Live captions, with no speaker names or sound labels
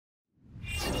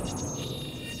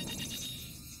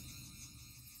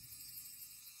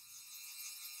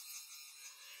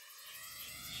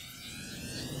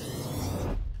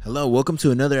Hello, welcome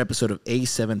to another episode of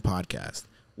A7 Podcast.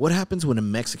 What happens when a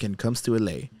Mexican comes to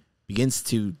LA, begins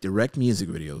to direct music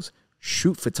videos,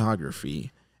 shoot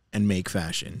photography, and make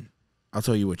fashion? I'll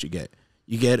tell you what you get.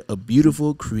 You get a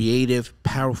beautiful, creative,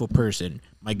 powerful person.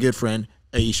 My good friend,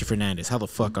 Ayesha Hernandez. How the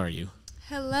fuck are you?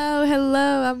 Hello.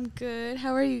 I'm good.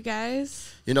 How are you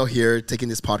guys? You know, here, taking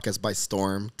this podcast by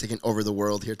storm, taking over the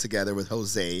world here together with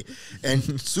Jose.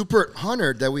 And super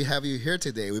honored that we have you here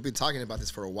today. We've been talking about this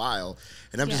for a while.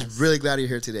 And I'm just really glad you're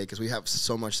here today because we have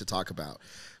so much to talk about.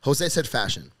 Jose said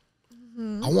fashion.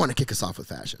 I want to kick us off with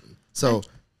fashion. So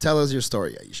tell us your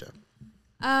story, Ayesha.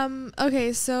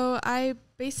 Okay, so I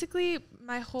basically,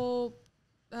 my whole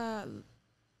my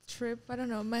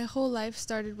whole life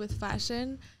started with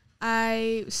fashion.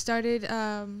 I started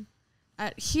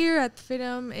at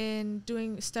FIDM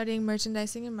in studying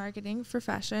merchandising and marketing for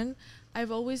fashion.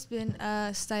 I've always been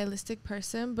a stylistic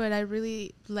person, but I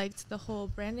really liked the whole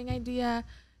branding idea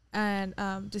and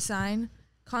design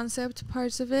concept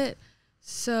parts of it.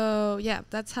 So yeah,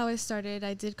 that's how I started.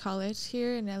 I did college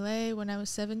here in LA when I was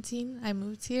 17. I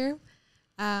moved here.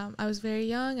 I was very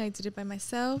young. I did it by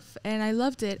myself, and I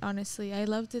loved it, honestly. I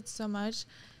loved it so much.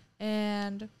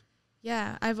 And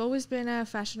yeah, I've always been a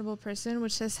fashionable person,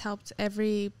 which has helped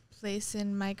every place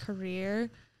in my career.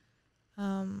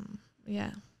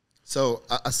 Yeah. So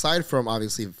aside from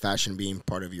obviously fashion being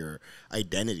part of your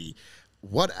identity,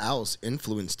 what else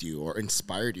influenced you or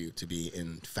inspired you to be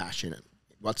in fashion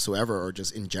whatsoever or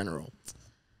just in general?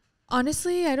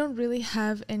 Honestly, I don't really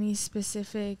have any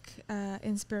specific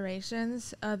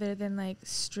inspirations other than like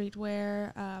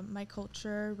streetwear. My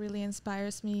culture really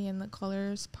inspires me and the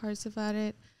colors parts about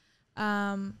it.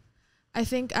 I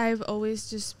think I've always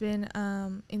just been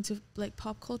into like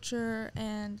pop culture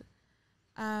and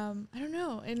I don't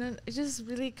know, and it just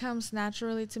really comes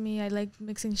naturally to me. I like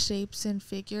mixing shapes and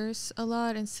figures a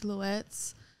lot and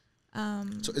silhouettes.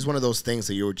 So it's one of those things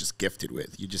that you were just gifted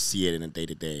with. You just see it in a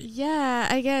day-to-day. Yeah,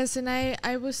 I guess. And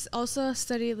I was also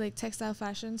studied like textile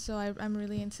fashion, so I'm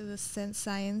really into the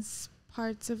science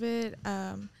parts of it.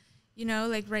 You know,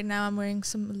 like right now I'm wearing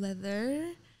some leather,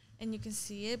 and you can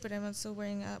see it, but I'm also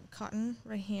wearing cotton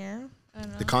right here. I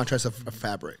don't know. The contrast of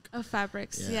fabric. Of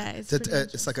fabrics, yeah.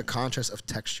 It's like a contrast of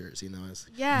textures, you know.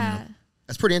 Yeah.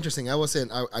 That's pretty interesting. I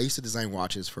used to design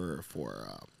watches for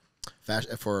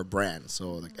fashion for a brand,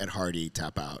 so like Ed Hardy,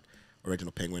 Tap Out,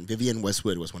 Original Penguin. Vivienne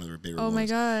Westwood was one of their bigger ones. Oh my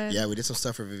god. Yeah, we did some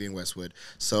stuff for Vivienne Westwood.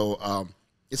 So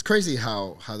it's crazy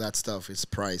how that stuff is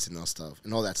priced and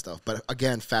all that stuff. But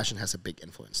again, fashion has a big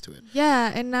influence to it.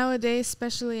 Yeah, and nowadays,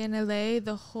 especially in LA,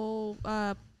 the whole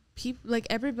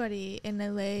everybody in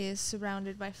LA is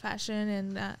surrounded by fashion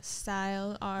and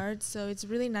style, art. So it's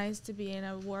really nice to be in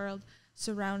a world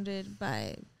surrounded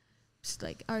by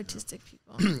like artistic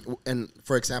people. And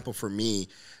for example, for me,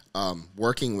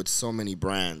 working with so many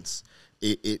brands,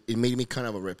 it made me kind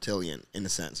of a reptilian in a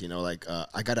sense, you know, like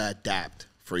I got to adapt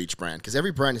for each brand because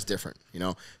every brand is different, you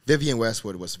know. Vivienne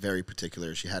Westwood was very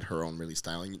particular. She had her own really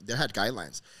style, and they had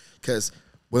guidelines because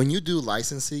when you do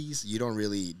licensees, you don't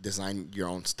really design your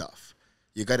own stuff.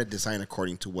 You got to design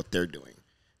according to what they're doing.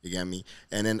 You get me?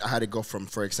 And then I had to go from,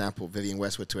 for example, Vivienne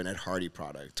Westwood to an Ed Hardy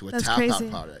product, to a Tap Out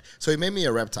product. So it made me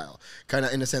a reptile, kind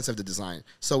of in the sense of the design.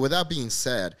 So with that being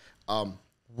said,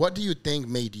 what do you think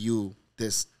made you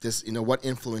this, you know, what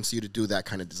influenced you to do that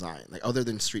kind of design? Like other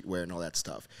than streetwear and all that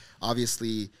stuff.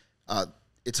 Obviously,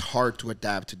 it's hard to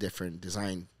adapt to different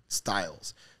design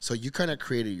styles. So you kind of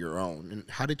created your own. And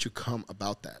how did you come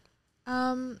about that?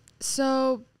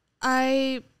 So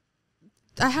I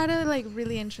had a like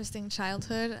really interesting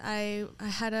childhood. I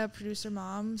had a producer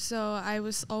mom, so I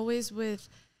was always with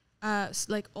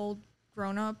like old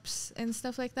grown-ups and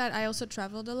stuff like that. I also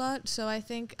traveled a lot, so I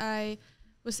think I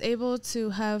was able to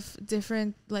have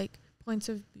different like points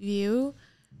of view,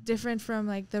 different from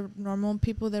like the normal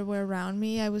people that were around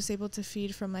me. I was able to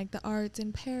feed from like the arts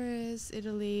in Paris,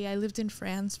 Italy. I lived in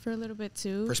France for a little bit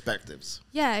too. Perspectives.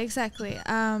 Yeah, exactly.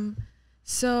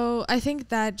 So I think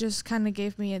that just kind of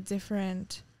gave me a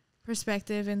different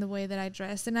perspective in the way that I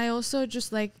dressed. And I also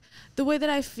just like the way that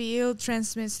I feel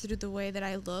transmits through the way that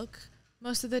I look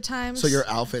most of the time. So your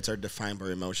outfits are defined by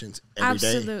emotions every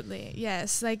day? Absolutely,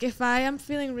 yes. Like if I am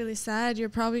feeling really sad, you're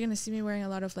probably going to see me wearing a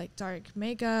lot of like dark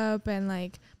makeup. And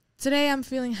like today I'm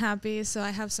feeling happy, so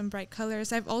I have some bright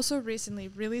colors. I've also recently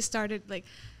really started like,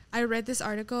 I read this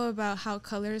article about how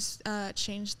colors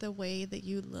change the way that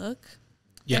you look.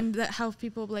 Yeah. And how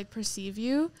people like perceive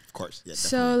you. Of course, yeah.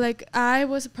 So definitely. like I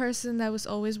was a person that was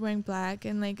always wearing black,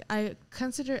 and like I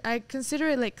consider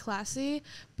it like classy,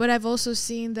 but I've also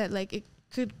seen that like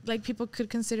people could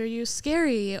consider you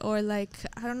scary or like,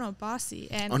 I don't know, bossy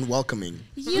and unwelcoming.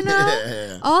 You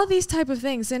know, all these type of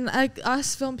things. And like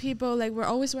us film people, like we're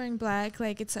always wearing black,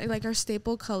 like it's like our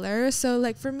staple color. So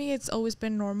like for me, it's always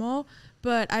been normal.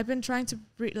 But I've been trying to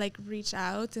reach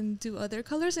out and do other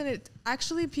colors, and it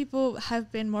actually people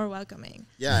have been more welcoming.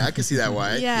 Yeah, I can see that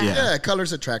why. Yeah.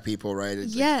 Colors attract people, right?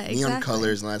 It's yeah, like neon exactly.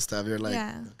 colors and all that stuff. You're like,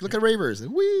 look at ravers.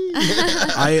 Wee.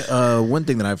 One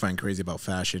thing that I find crazy about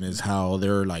fashion is how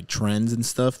there are like trends and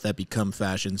stuff that become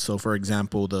fashion. So for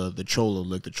example, the cholo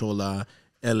look, the chola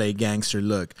LA gangster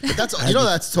look. But that's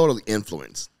that's totally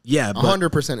influenced. Yeah,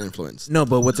 100% influence. No,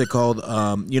 but what's it called?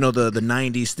 You know, the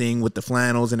 90s thing with the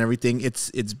flannels and everything. It's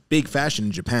big fashion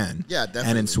in Japan. Yeah, definitely.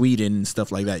 And in Sweden and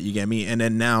stuff like that. You get me? And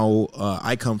then now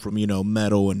I come from,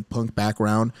 metal and punk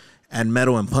background. And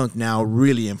metal and punk now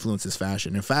really influences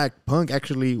fashion. In fact, punk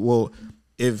actually,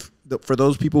 for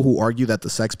those people who argue that the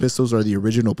Sex Pistols are the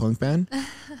original punk band,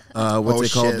 what's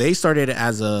it called? They started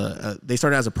as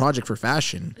a project for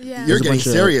fashion. Yeah. You're getting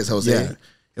serious, Jose. Yeah.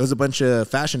 It was a bunch of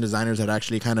fashion designers that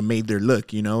actually kind of made their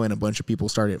look, and a bunch of people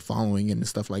started following and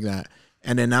stuff like that.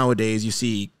 And then nowadays you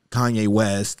see Kanye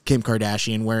West, Kim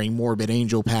Kardashian wearing Morbid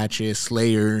Angel patches,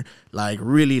 Slayer, like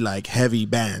really like heavy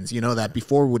bands, that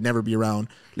before would never be around.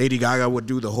 Lady Gaga would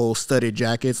do the whole studded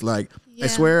jackets. Like I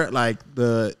swear, like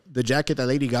the jacket that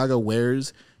Lady Gaga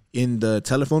wears in the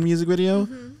Telephone music video,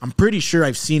 I'm pretty sure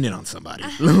I've seen it on somebody.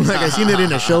 Like I've seen it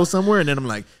in a show somewhere, and then I'm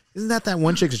like, isn't that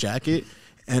one chick's jacket?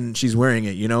 And she's wearing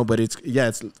it, but it's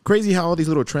crazy how all these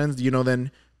little trends,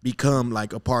 then become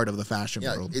like a part of the fashion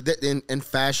world. In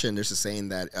fashion, there's a saying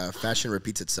that fashion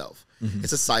repeats itself.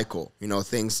 It's a cycle.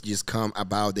 Things just come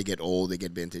about, they get old, they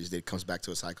get vintage, it comes back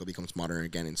to a cycle, becomes modern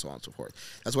again, and so on and so forth.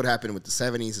 That's what happened with the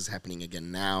 70s, is happening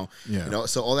again now. Yeah.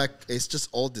 So all that, it's just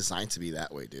all designed to be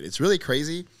that way, dude. It's really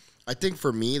crazy. I think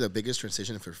for me, the biggest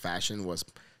transition for fashion was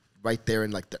right there in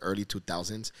like the early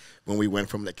 2000s when we went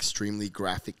from like extremely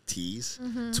graphic tees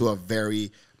to a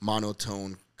very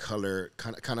monotone color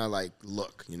kind of like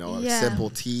look,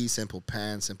 simple tee, simple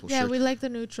pants, simple shirt. Yeah, we like the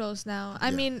neutrals now. I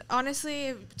mean,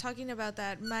 honestly, talking about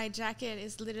that, my jacket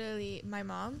is literally my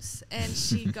mom's, and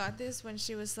she got this when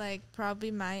she was like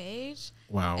probably my age.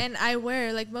 Wow. And I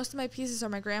wear, like, most of my pieces are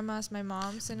my grandma's, my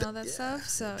mom's, and all that stuff.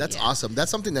 So that's awesome.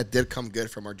 That's something that did come good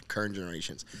from our current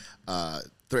generations.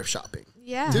 Thrift shopping.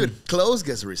 Yeah. Dude, clothes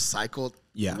gets recycled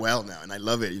well now, and I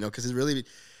love it, because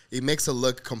it makes a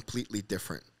look completely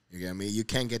different. You get me? You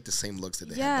can't get the same looks that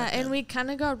they had back and then. we kind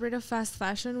of got rid of fast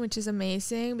fashion, which is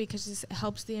amazing because it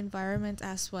helps the environment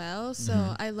as well.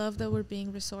 So I love that we're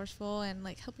being resourceful and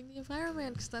like helping the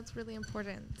environment, because that's really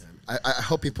important. I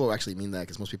hope people actually mean that,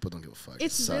 because most people don't give a fuck.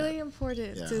 It's really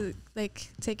important to like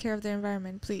take care of the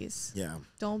environment, please. Yeah.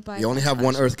 Don't buy. You only have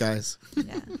one Earth, guys.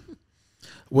 Yeah.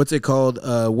 What's it called?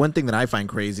 One thing that I find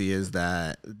crazy is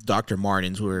that Dr.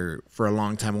 Martens were for a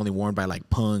long time only worn by like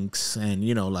punks and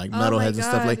like metalheads and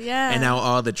stuff like. Yeah. And now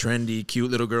all the trendy, cute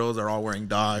little girls are all wearing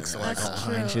Docs, like all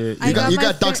high and shit. You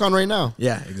got Docs on right now.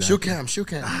 Yeah, exactly. Shoe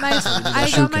cam. I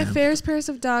got my first pairs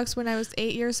of Docs when I was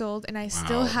 8 years old, and I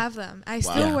still have them. I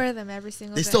still wear them every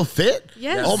single day. They still fit?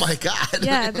 Yes. Oh my god.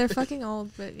 Yeah, they're fucking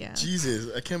old, but yeah.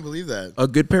 Jesus, I can't believe that. A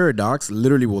good pair of Docs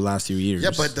literally will last you years.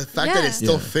 Yeah, but the fact that it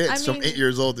still fits from 8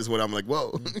 years old is what I'm like,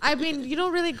 whoa. I mean, you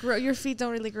don't really grow. Your feet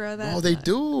don't really grow that. Oh, they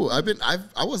do.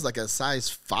 I was like a size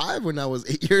 5 when I was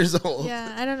 8 years old.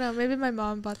 Yeah, I don't know. Maybe my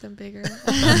mom bought them bigger.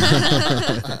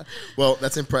 Well,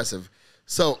 that's impressive.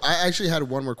 So I actually had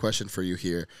one more question for you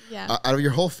here. Yeah. Out of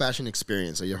your whole fashion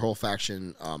experience, or your whole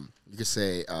fashion, you could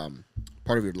say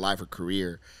part of your life or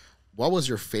career, what was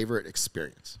your favorite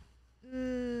experience?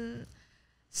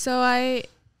 So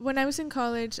when I was in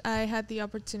college, I had the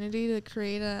opportunity to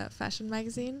create a fashion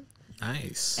magazine.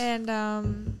 Nice.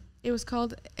 And it was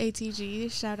called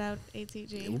ATG. Shout out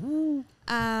ATG. Ooh.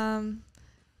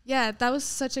 Yeah, that was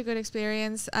such a good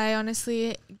experience. I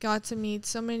honestly got to meet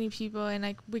so many people,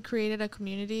 and we created a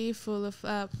community full of.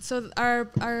 So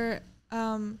our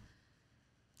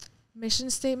mission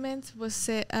statement was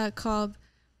called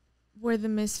 "Where the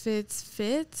Misfits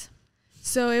Fit."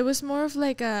 So it was more of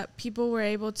like people were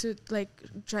able to like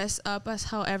dress up as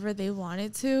however they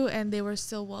wanted to, and they were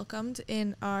still welcomed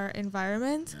in our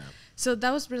environment. Yeah. So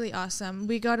that was really awesome.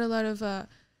 We got a lot of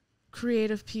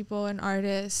creative people and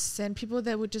artists and people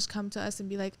that would just come to us and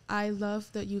be like, I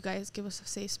love that you guys give us a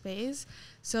safe space.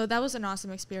 So that was an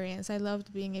awesome experience. I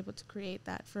loved being able to create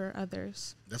that for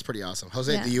others. That's pretty awesome.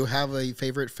 Jose, do you have a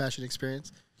favorite fashion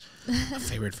experience? A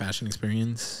favorite fashion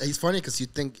experience? It's funny because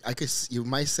you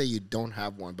might say you don't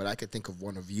have one, but I could think of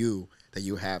one of you that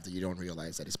you have that you don't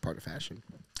realize that is part of fashion.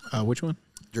 Which one?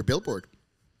 Your billboard.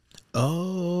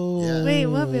 Oh, Yeah. Wait,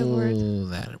 what billboard?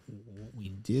 That we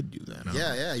did do that. Huh?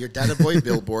 Yeah, your Dada Boy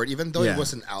billboard. Even though Yeah. it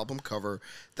was an album cover,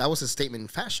 that was a statement in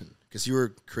fashion because you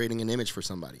were creating an image for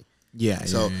somebody. Yeah.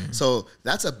 So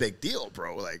that's a big deal,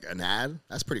 bro. Like an ad,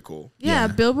 that's pretty cool. Yeah, Yeah.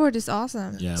 billboard is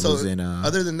awesome. Yeah. It So was in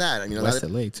other than that, I mean, West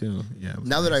LA too. Yeah.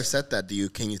 now that I've said that,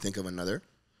 can you think of another?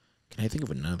 Can I think of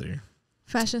another?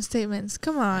 Fashion statements.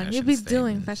 Come on, Fashion you'll be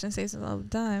doing statements. fashion statements all the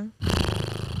time.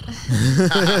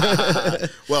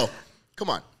 Well, come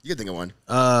on, you can think of one.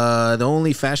 The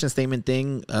only fashion statement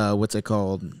thing, what's it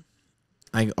called?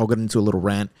 I'll get into a little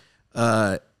rant.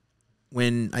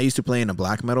 When I used to play in a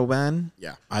black metal band,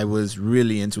 Yeah. I was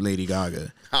really into Lady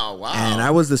Gaga. Oh wow. And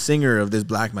I was the singer of this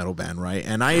black metal band, right?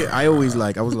 And I always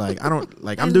I was like, I don't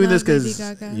like, I'm I doing this love Lady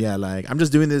because, Gaga. yeah, like, I'm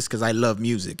just doing this because I love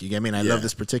music. You get me? And I Yeah. love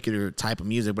this particular type of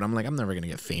music, but I'm like, I'm never going to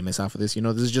get famous off of this. You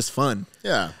know, this is just fun.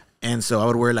 Yeah. And so I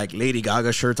would wear like Lady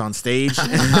Gaga shirts on stage,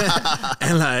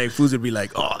 and like fools would be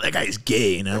like, "Oh, that guy's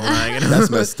gay," and I'm like, That's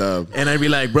messed up. And I'd be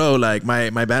like, "Bro, like my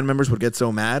band members would get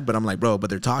so mad," but I'm like, "Bro, but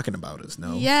they're talking about us,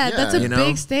 no?" Yeah, Yeah, that's a you know?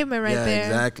 big statement right yeah, there.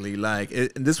 exactly. Like, and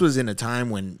this was in a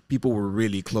time when people were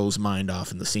really closed mind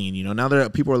off in the scene. You know, now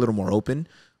that people are a little more open,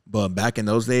 but back in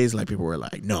those days, like people were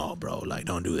like, "No, bro, like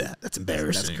don't do that. That's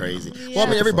embarrassing." That's crazy. You know? Yeah. Well, I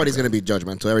mean, Shut the everybody's fuck going to be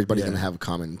judgmental. Everybody's Yeah. going to have a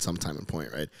comment sometime and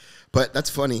point, right? But that's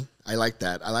funny. I like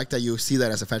that. I like that you see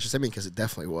that as a fashion statement because it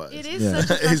definitely was. It is Yeah. such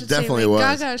a It fashion definitely statement.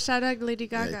 was. Gaga, shout out Lady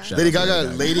Gaga. Yeah, shout Lady out to Gaga,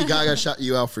 Lady Lady Gaga shot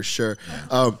you out for sure.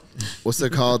 What's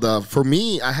it called? For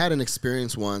me, I had an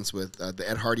experience once with the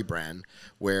Ed Hardy brand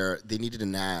where they needed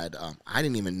an ad. I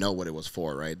didn't even know what it was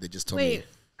for, right? They just told me. Wait,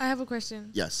 I have a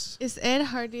question. Yes. Is Ed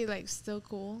Hardy like still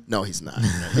cool? No, he's not.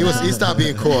 He stopped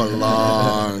being cool a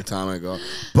long time ago.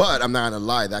 But I'm not gonna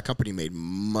lie, that company made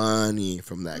money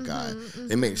from that guy.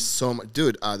 They made so much,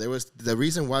 dude. There was the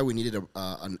reason why we needed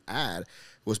an ad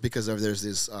was because there's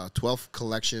this 12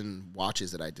 collection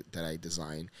watches that I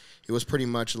designed. It was pretty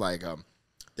much like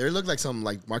they looked like some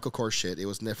like Michael Kors shit. It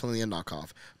was definitely a knockoff,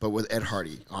 but with Ed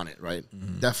Hardy on it, right?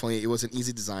 Definitely, it was an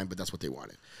easy design, but that's what they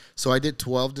wanted. So I did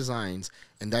 12 designs,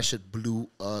 and that shit blew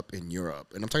up in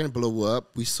Europe. And I'm talking blew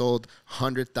up. We sold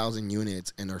 100,000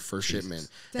 units in our first shipment,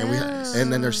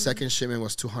 and then their second shipment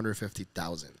was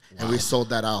 250,000, and we sold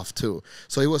that off too.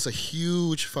 So it was a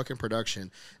huge fucking production,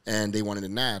 and they wanted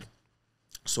an ad.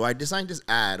 So I designed this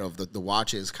ad of the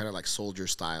watches, kind of like soldier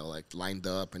style, like lined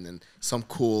up, and then some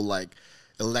cool like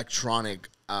electronic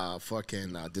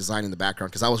design in the background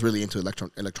because I was really into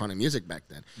electronic music back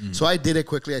then. So I did it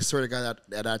quickly. I swear to God,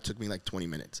 that ad took me like 20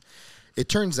 minutes. It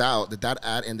turns out that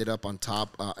ad ended up on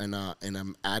top in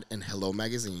an ad in Hello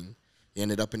magazine. It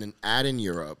ended up in an ad in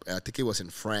Europe. I think it was in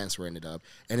France where it ended up,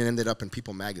 and it ended up in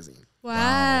People magazine. Wow.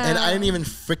 And I didn't even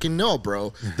freaking know,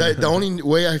 bro. The only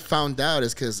way I found out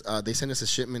is because they sent us a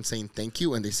shipment saying thank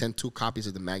you, and they sent 2 copies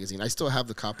of the magazine. I still have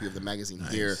the copy of the magazine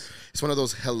here. It's one of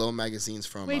those Hello magazines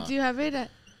from. Wait, do you have it?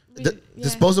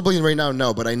 Disposably right now,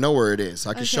 no, but I know where it is. So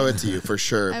I can show it to you for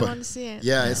sure. I But want to see it.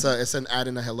 yeah, it's an ad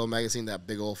in a Hello magazine, that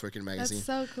big old freaking magazine. That's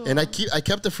so cool. And I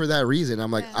kept it for that reason.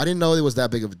 I'm like, Yeah. I didn't know it was that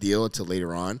big of a deal until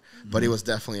later on, but it was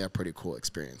definitely a pretty cool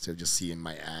experience of just seeing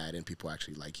my ad and people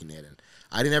actually liking it. And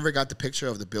I never got the picture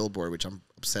of the billboard, which I'm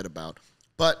upset about,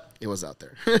 but it was out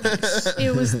there.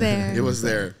 It was there. It was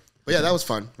there. But yeah, that was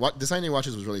fun. Designing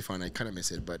watches was really fun. I kind of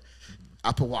miss it, but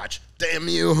Apple Watch, damn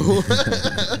you.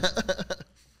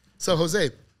 So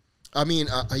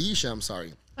Ayesha, I'm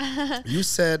sorry. You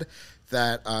said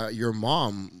that your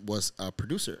mom was a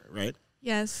producer, right?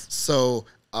 Yes. So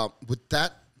would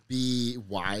that be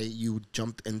why you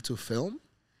jumped into film?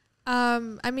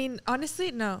 I mean,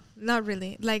 honestly, no, not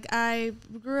really. Like, I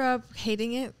grew up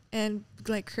hating it and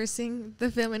like cursing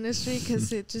the film industry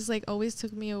because it just like always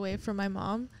took me away from my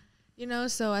mom, you know.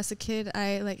 So as a kid,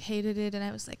 I like hated it, and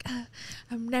I was like,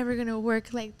 I'm never gonna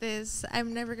work like this.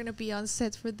 I'm never gonna be on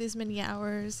set for this many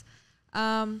hours.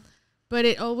 But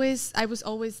I was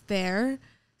always there.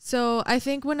 So I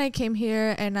think when I came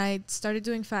here and I started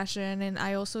doing fashion, and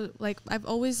I also I've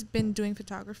always been doing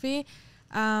photography.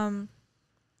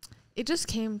 It just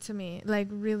came to me like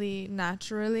really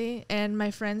naturally, and my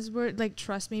friends would like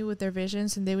trust me with their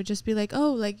visions, and they would just be like,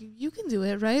 oh, like you can do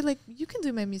it, right? Like you can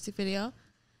do my music video.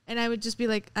 And I would just be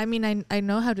like, I mean, I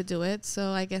know how to do it, so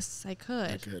I guess I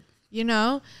could. You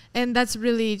know? And that's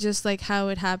really just like how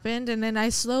it happened. And then I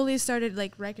slowly started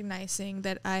like recognizing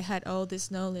that I had all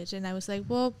this knowledge, and I was like,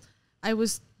 well, I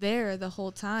was there the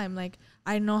whole time. Like,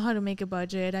 I know how to make a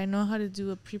budget. I know how to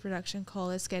do a pre-production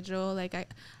call, a schedule. Like,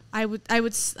 I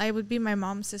would be my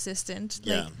mom's assistant.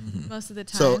 Yeah. Like, most of the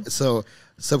time. So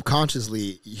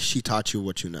subconsciously, she taught you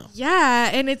what you know. Yeah,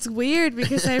 and it's weird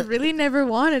because I really never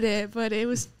wanted it, but it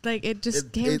was like it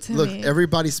just came to look, me.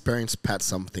 everybody's parents pat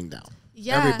something down.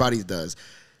 Yeah. Everybody does.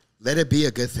 Let it be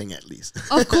a good thing at least.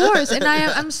 Of course, and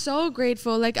I'm so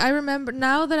grateful. Like, I remember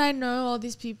now that I know all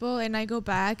these people and I go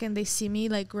back and they see me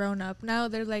like grown up now,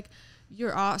 they're like,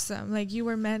 you're awesome. Like, you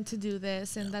were meant to do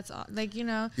this, and that's like, you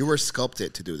know. You were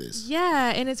sculpted to do this.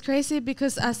 Yeah, and it's crazy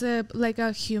because as a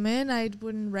human, I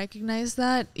wouldn't recognize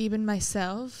that even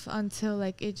myself until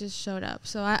like it just showed up.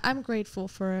 So I'm grateful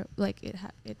for like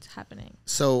it's happening.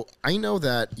 So I know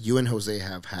that you and Jose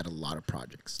have had a lot of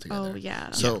projects together. Oh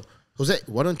yeah. So Jose,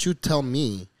 why don't you tell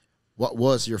me what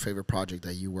was your favorite project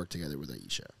that you worked together with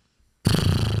Ayesha?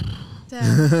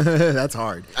 That's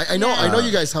hard. I know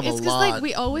you guys have a it's lot. because like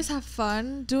we always have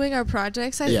fun doing our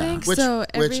projects. I think Which so.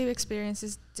 Every experience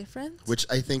is different. Which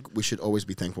I think we should always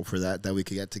be thankful for that we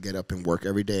could get to get up and work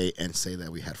every day and say that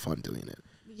we had fun doing it.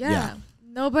 Yeah.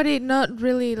 Nobody, not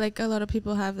really. Like, a lot of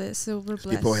people have this, so we're blessed.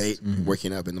 People hate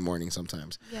waking up in the morning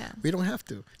sometimes. Yeah. We don't have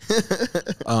to.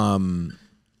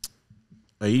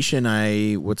 Ayesha and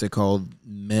I,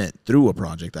 met through a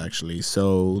project, actually.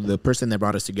 So the person that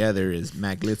brought us together is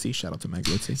Mac Glitzy. Shout out to Mac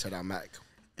Glitzy. Shout out Mac.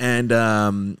 And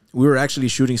we were actually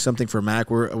shooting something for Mac.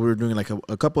 We were doing like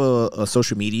a couple of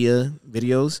social media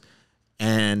videos.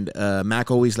 And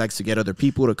Mac always likes to get other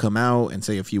people to come out and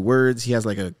say a few words. He has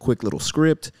like a quick little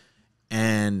script.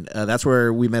 And that's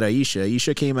where we met Ayesha.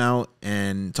 Ayesha came out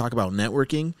and talked about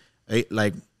networking.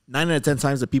 Like 9 out of 10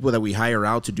 times the people that we hire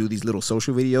out to do these little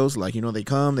social videos, like, you know, they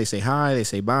come, they say hi, they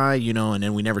say bye, you know, and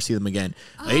then we never see them again.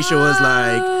 Ayesha was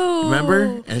like,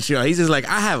 remember? And Ayesha's like,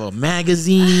 I have a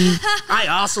magazine. I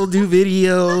also do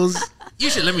videos. You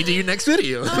should let me do your next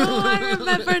video. Oh, I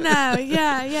remember now.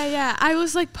 Yeah. I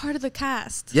was like part of the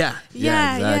cast. Yeah,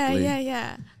 exactly.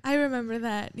 Yeah. I remember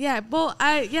that. Yeah. Well,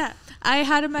 I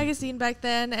had a magazine back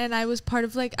then, and I was part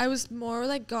of like, I was more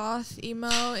like goth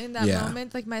emo in that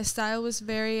moment. Like, my style was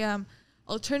very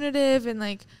alternative and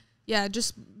like,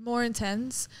 just more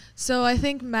intense. So I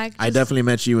think Mac. I definitely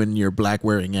met you in your black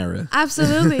wearing era.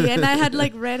 Absolutely, and I had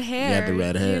like red hair. You had the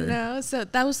red hair, you know. So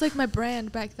that was like my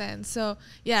brand back then. So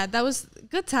yeah, that was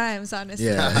good times, honestly.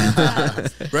 Yeah.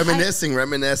 Reminiscing.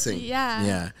 Yeah.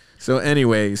 Yeah. So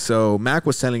anyway, Mac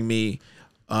was telling me,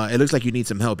 it looks like you need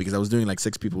some help because I was doing like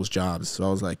 6 people's jobs. So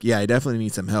I was like, yeah, I definitely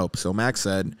need some help. So Mac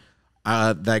said,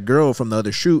 that girl from the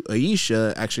other shoot,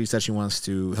 Ayesha, actually said she wants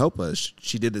to help us.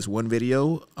 She did this one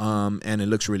video, and it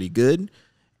looks really good.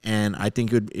 And I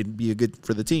think it'd be a good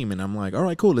for the team. And I'm like, all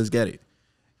right, cool, let's get it.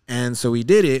 And so we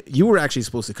did it. You were actually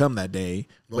supposed to come that day,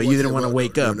 but you didn't want to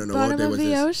wake up. No. Bottom of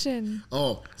the ocean.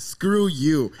 Oh, screw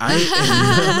you.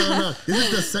 No. This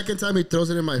is the second time he throws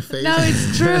it in my face. No,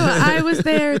 it's true. I was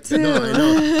there too. No, I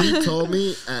know. He told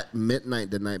me at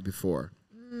midnight the night before.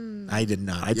 I did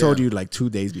not. I told you like 2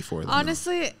 days before.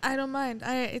 Honestly, I don't mind.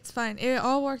 It's fine. It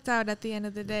all worked out at the end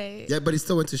of the day. Yeah, but he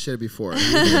still went to shit before.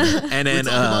 And then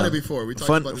we talked about it before. We talked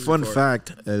about this fun before.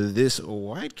 fact: this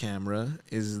white camera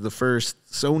is the first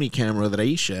Sony camera that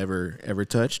Ayesha ever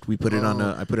touched. We put it on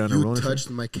a. I put it on a roller. You touched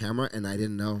my camera and I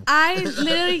didn't know. I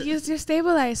literally used your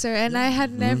stabilizer, and I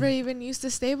had never even used a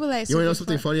stabilizer. You want to know before.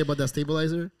 something funny about that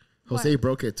stabilizer? Jose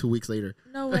broke it 2 weeks later.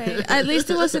 No way. At least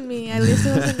it wasn't me. No,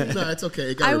 it's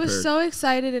okay. It got I repaired. was so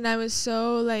excited, and I was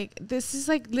so like, this is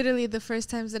like literally the first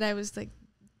times that I was like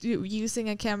using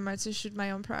a camera to shoot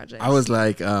my own projects. I was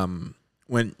like,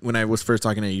 when I was first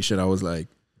talking to Ayesha, I was like,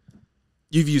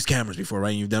 you've used cameras before,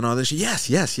 right? You've done all this shit? Yes,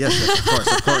 of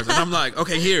course. And I'm like,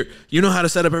 okay, here, you know how to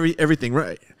set up everything,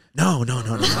 right? No.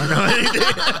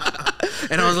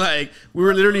 And I was like, we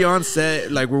were literally on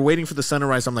set, like we're waiting for the sun to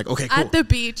rise. I'm like, okay, cool. At the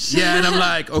beach. Yeah, and I'm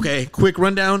like, okay, quick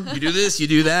rundown. You do this, you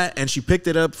do that, and she picked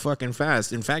it up fucking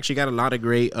fast. In fact, she got a lot of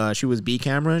great. She was B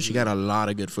camera. She got a lot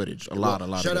of good footage. A lot.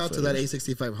 Shout of out good to that footage.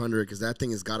 A6500 because that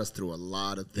thing has got us through a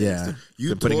lot of things. Yeah,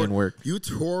 you putting in work. You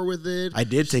tour with it. I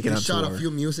did take it on shot tour. a few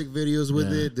music videos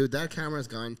with it, dude. That camera's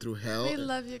gone through hell. We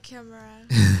love your camera.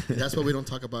 That's why we don't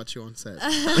talk about you on set.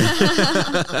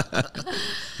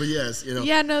 But yes, you know.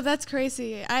 Yeah, no, that's crazy.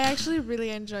 I actually really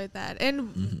enjoyed that.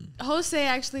 And Jose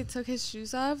actually took his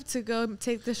shoes off to go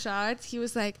take the shot. He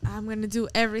was like, I'm going to do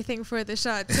everything for the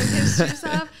shot. Took his shoes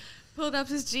off, pulled up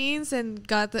his jeans and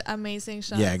got the amazing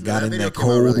shot. Yeah, got That in video that came out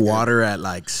cold really good. water at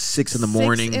like 6 in the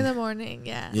morning. 6 in the morning,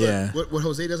 yeah. Yeah. What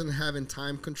Jose doesn't have in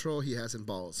time control, he has in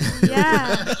balls.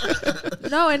 Yeah.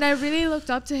 No, and I really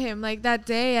looked up to him. Like that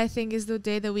day, I think is the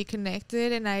day that we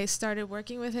connected, and I started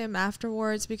working with him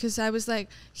afterwards because I was like,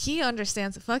 he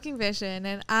understands the fucking vision,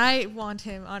 and I want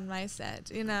him on my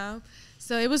set, you know?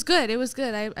 So it was good. It was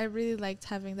good. I really liked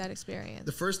having that experience.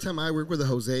 The first time I worked with a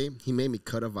Jose, he made me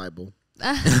cut a Bible.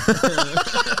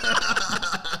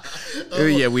 Oh,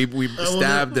 yeah, we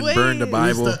stabbed and burned the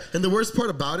Bible. And the worst part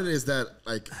about it is that,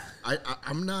 like,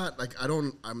 I'm not, like,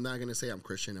 I'm not going to say I'm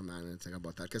Christian. I'm not going to talk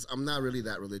about that because I'm not really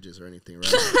that religious or anything,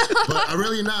 right? But I'm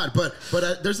really not. But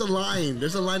there's a line.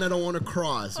 There's a line I don't want to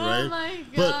cross, right? Oh, my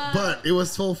God. But it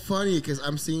was so funny because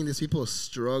I'm seeing these people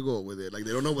struggle with it. Like,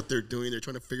 they don't know what they're doing. They're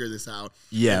trying to figure this out.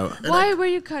 Yeah. Why were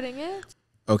you cutting it?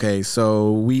 Okay,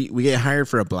 so we get hired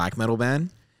for a black metal band,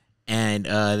 and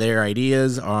their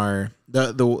ideas are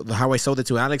the how I sold it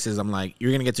to Alex is I'm like,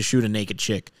 you're gonna get to shoot a naked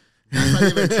chick. That's not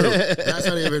even true. That's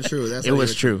not even true. It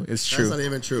was true. It's true. That's not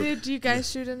even true. Did you guys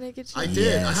shoot a naked chick? I did.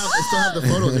 Yes. I still have the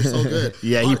photos. They're so good.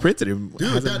 Yeah, he printed him. Dude,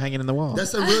 Has them hanging in the wall.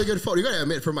 That's a really good photo. You gotta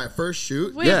admit, for my first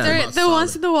shoot, Wait, Yeah. they're the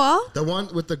ones in the wall? the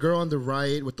one with the girl on the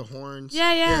right with the horns.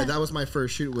 Yeah, yeah. Yeah, that was my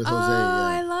first shoot with Oh, Jose.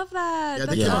 I Yeah. love that. Yeah,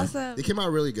 That's they came awesome. out. They came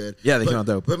out really good. Yeah, they came out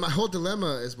dope. But my whole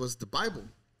dilemma was the Bible,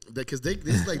 because they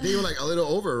were like a little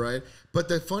over, right? But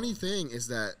the funny thing is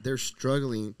that they're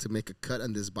struggling to make a cut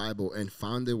on this Bible and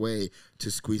found a way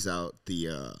to squeeze out the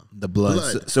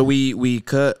blood. So we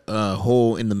cut a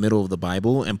hole in the middle of the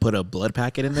Bible and put a blood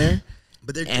packet in there.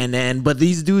 But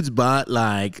these dudes bought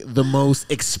like the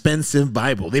most expensive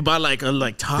Bible. They bought like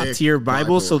a top tier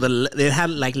Bible, so they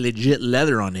had like legit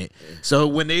leather on it. So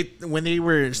when they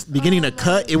were beginning to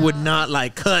cut, it would not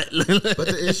like cut. But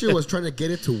the issue was trying to get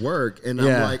it to work, and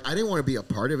I'm like, I didn't want to be a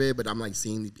part of it, but I'm like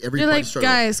seeing everybody You're like, struggle.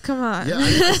 guys, come on. Yeah,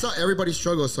 I saw everybody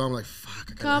struggle, so I'm like,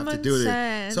 fuck, I kind of have to do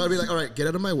Common this. So I'd be like, all right, get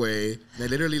out of my way. And I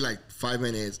literally like 5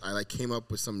 minutes, I like came up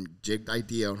with some jigged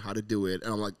idea on how to do it,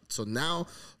 and I'm like, so now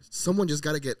someone just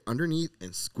got to get underneath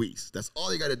and squeeze. That's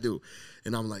all you got to do.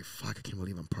 And I'm like, fuck, I can't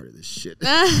believe I'm part of this shit.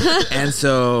 And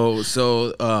so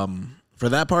for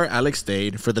that part, Alex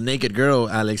stayed. For the naked girl,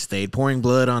 Alex stayed. Pouring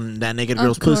blood on that naked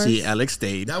girl's pussy, Alex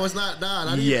stayed. That was not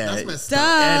even, that's messed Duh. up.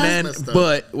 And That's then, messed up.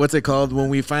 but what's it called? When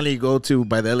we finally go to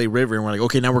by the LA River and we're like,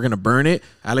 okay, now we're gonna burn it.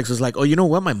 Alex was like, oh, you know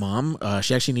what? My mom,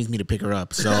 she actually needs me to pick her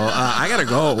up, so I gotta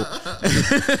go.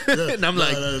 And I'm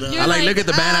like, You're I like look like, at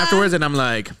the band afterwards, and I'm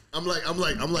like, I'm like,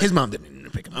 his mom didn't need to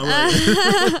pick him up.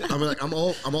 I'm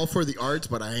all for the arts,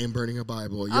 but I ain't burning a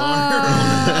Bible. Y'all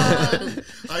I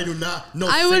do not. No,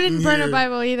 I wouldn't Satan burn here. a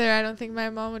Bible either. I don't think my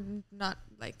mom would not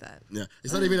like that. Yeah,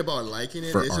 it's not even about liking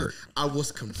it. For It's art. just, I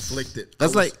was conflicted. That's I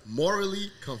was like-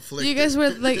 morally conflicted. You guys were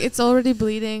like, it's already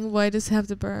bleeding. Why does it have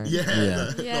to burn?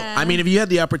 Yeah. Yeah. I mean, if you had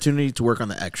the opportunity to work on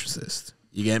The Exorcist,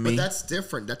 you get me? But that's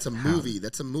different. That's a movie.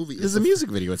 That's a movie. It's a music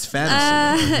video. It's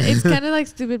fantasy. It's kind of like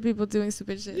stupid people doing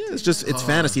stupid shit. Yeah, too. it's just it's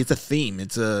fantasy. It's a theme.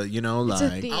 It's a It's a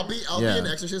like theme. I'll be Yeah. an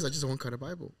exorcist. I just won't cut a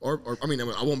Bible, or I mean,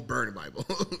 I won't burn a Bible.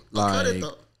 I'll cut it like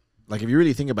though. like if you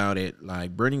really think about it,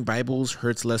 like burning Bibles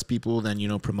hurts less people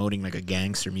than promoting like a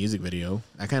gangster music video.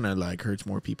 That kind of like hurts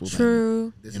more people.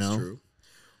 True. This you is know? true.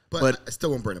 But But- I still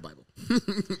won't burn a Bible.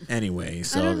 Anyway, I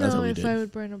so don't that's know what we if did. I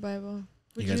would burn a Bible.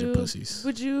 Would You guys are pussies.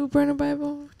 Would you burn a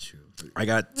Bible? I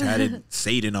got tatted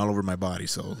Satan all over my body,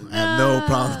 so I have no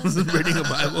problems in burning a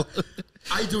Bible.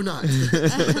 I do not.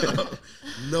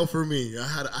 No, for me, I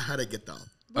had to get down.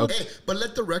 Okay, but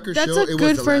let the record That's show a it good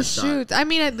was the first last shot. shoot. I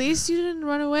mean, at least you didn't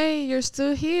run away. You're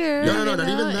still here. No, not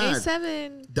you even know? that.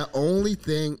 A7. The only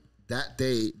thing that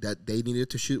day that they needed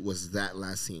to shoot was that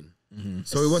last scene.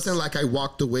 So it wasn't like I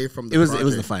walked away from the It was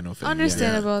project. the final film.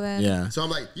 Understandable then. Yeah. So I'm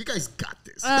like, you guys got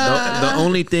this. The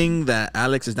only thing that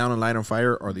Alex is down to light on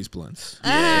fire are these blunts.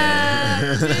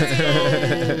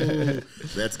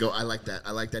 Let's go. I like that.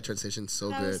 I like that transition so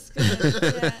That good. was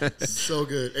good. Yeah. So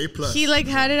good. A+. He like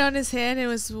had it on his hand and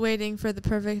was waiting for the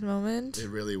perfect moment. It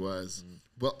really was.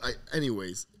 Well,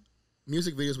 anyways,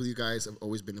 music videos with you guys have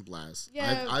always been a blast.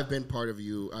 Yeah. I've been part of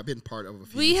you. I've been part of a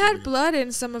few. We music had videos. blood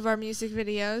in some of our music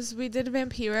videos. We did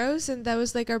Vampiros, and that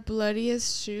was like our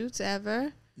bloodiest shoot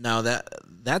ever. Now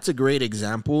that's a great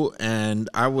example, and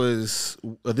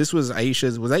this was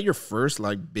Ayesha's. Was that your first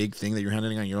like big thing that you're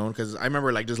handling on your own? Because I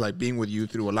remember like just like being with you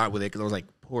through a lot with it. Because I was like,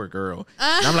 poor girl.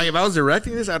 And I'm like, if I was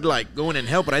directing this, I'd like go in and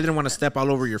help, but I didn't want to step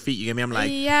all over your feet. You get me? I'm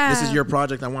like, this is your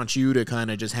project. I want you to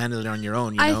kind of just handle it on your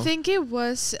own. You know? I think it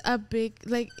was a big,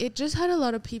 like, it just had a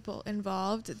lot of people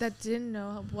involved that didn't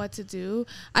know what to do.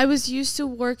 I was used to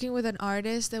working with an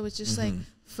artist that was just like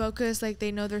focused, like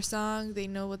they know their song, they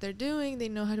know what they're doing, they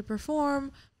know how to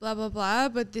perform, blah blah blah.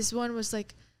 But this one was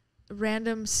like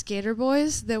random skater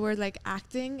boys that were like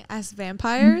acting as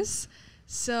vampires.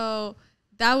 So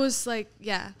that was like,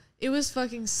 yeah, it was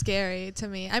fucking scary to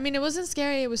me. I mean, it wasn't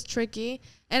scary, it was tricky,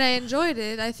 and I enjoyed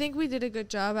it. I think we did a good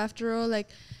job after all, like,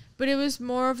 but it was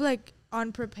more of like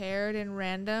unprepared and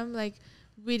random. Like,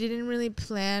 we didn't really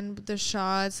plan the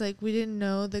shots. Like, we didn't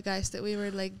know the guys that we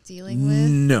were like dealing with.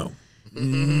 No.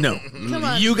 Come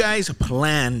on. You guys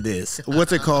planned this.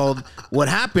 What's it called? What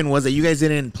happened was that you guys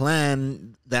didn't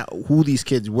plan that who these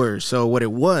kids were. So what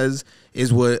it was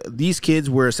is what these kids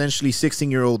were essentially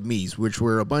 16-year-old me's, which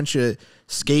were a bunch of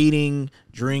skating,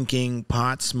 drinking,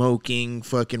 pot smoking,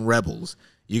 fucking rebels.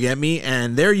 You get me?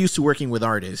 And they're used to working with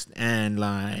artists. And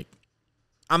like,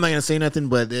 I'm not gonna say nothing,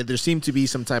 but there seemed to be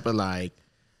some type of like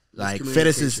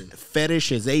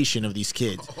fetishization of these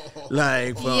kids,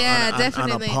 like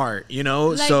definitely on a part, you know.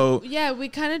 Like, so yeah, we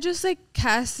kind of just like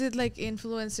casted like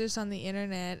influencers on the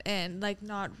internet and like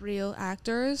not real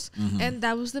actors, and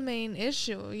that was the main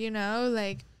issue, you know,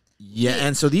 like. Yeah,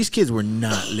 and so these kids were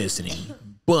not listening.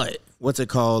 But what's it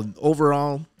called?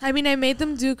 Overall, I mean, I made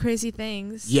them do crazy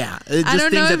things. Yeah, just I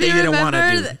don't things know that if they you didn't want to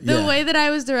remember do. The way that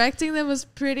I was directing them was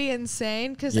pretty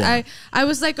insane because I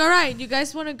was like, all right, you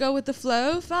guys want to go with the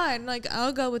flow? Fine, like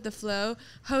I'll go with the flow.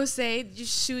 Jose, you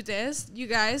shoot this. You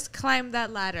guys climb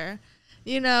that ladder.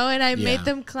 You know, and I made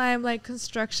them climb like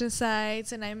construction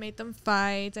sites, and I made them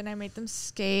fight, and I made them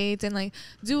skate, and like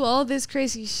do all this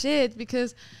crazy shit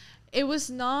because it was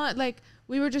not like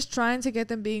we were just trying to get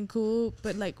them being cool,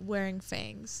 but like wearing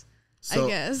fangs, I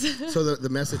guess. So the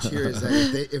message here is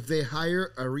that if they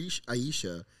hire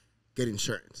Ayesha, get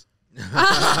insurance.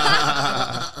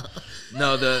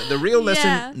 No, the real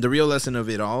lesson the real lesson of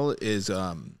it all is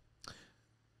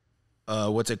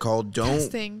what's it called?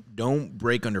 Don't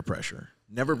break under pressure.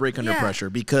 Never break under pressure,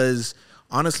 because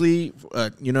honestly,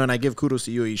 you know, and I give kudos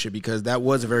to you, Ayesha, because that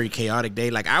was a very chaotic day.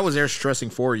 Like, I was there stressing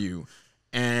for you.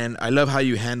 And I love how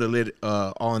you handled it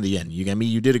all in the end. You get me?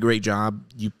 You did a great job.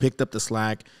 You picked up the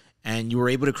slack, and you were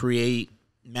able to create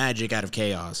magic out of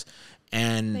chaos.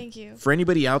 And thank you. For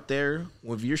anybody out there,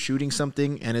 if you're shooting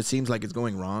something and it seems like it's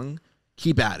going wrong,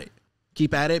 keep at it.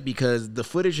 Keep at it, because the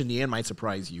footage in the end might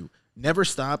surprise you. Never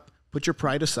stop. Put your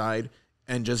pride aside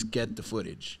and just get the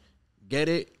footage. Get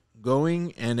it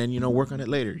going, and then, you know, work on it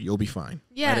later. You'll be fine.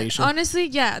 Yeah, right, honestly,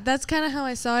 yeah, that's kind of how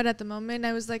I saw it at the moment.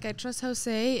 I was like, I trust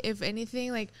Jose. If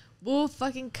anything, like, we'll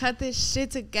fucking cut this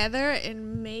shit together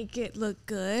and make it look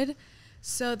good.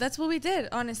 So that's what we did,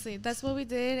 honestly. That's what we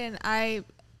did, and I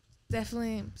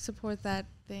definitely support that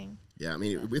thing. Yeah, I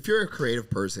mean, if you're a creative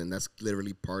person, that's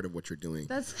literally part of what you're doing.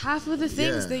 That's half of the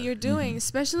things that you're doing,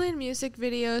 especially in music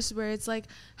videos where it's like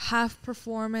half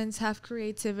performance, half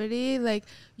creativity. Like,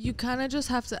 you kind of just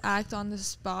have to act on the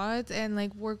spot and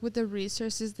like work with the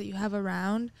resources that you have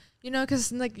around, you know,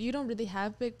 because like you don't really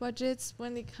have big budgets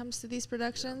when it comes to these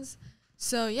productions.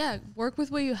 So yeah, work with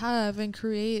what you have and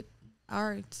create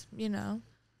art, you know.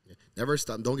 Yeah. Never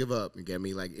stop. Don't give up. You get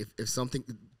me? Like, if something,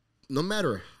 no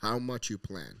matter how much you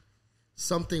plan,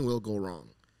 something will go wrong.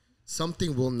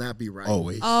 Something will not be right.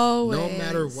 Always. No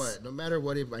matter what. No matter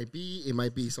what it might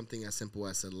be something as simple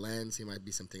as a lens. It might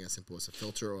be something as simple as a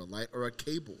filter or a light or a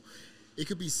cable. It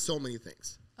could be so many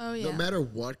things. Oh, yeah. No matter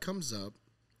what comes up,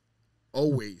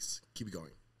 always keep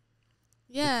going.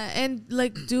 Yeah, and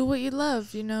like do what you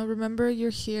love, you know. Remember, you're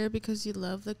here because you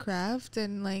love the craft,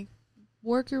 and like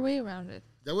work your way around it.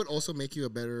 That would also make you a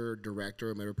better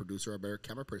director, a better producer, a better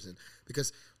camera person,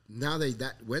 because now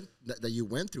that you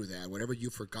went through that, whatever you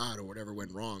forgot or whatever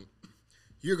went wrong,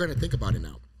 you're going to think about it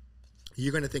now.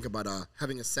 You're going to think about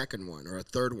having a second one or a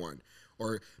third one,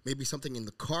 or maybe something in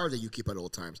the car that you keep at all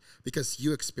times, because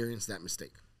you experienced that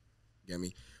mistake. You get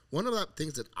me? One of the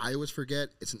things that I always forget,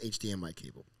 it's an HDMI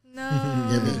cable. No.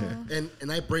 You get me?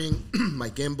 And I bring my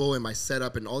gimbal and my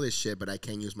setup and all this shit, but I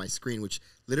can't use my screen, which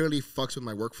literally fucks with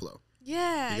my workflow.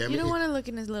 Yeah, you don't want to look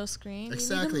in his little screen.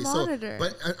 Exactly. You need a monitor.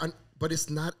 But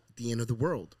it's not the end of the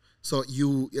world. So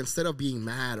you, instead of being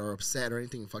mad or upset or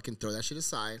anything, fucking throw that shit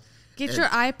aside. Get your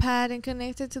iPad and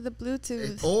connect it to the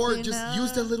Bluetooth. Or just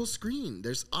use the little screen.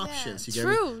 There's options. Yeah, you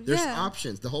get me? There's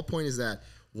options. The whole point is that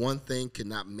one thing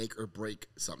cannot make or break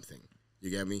something.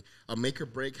 You get me? A make or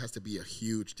break has to be a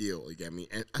huge deal. You get me?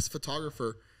 And as a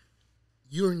photographer,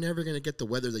 you're never going to get the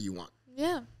weather that you want.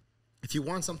 Yeah. If you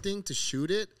want something to shoot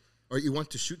it, or you want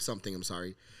to shoot something,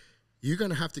 you're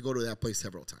going to have to go to that place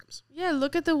several times. Yeah,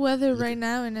 look at the weather right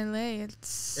now in LA. It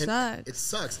sucks. It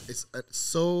sucks. It's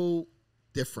so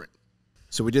different.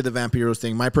 So we did the Vampiros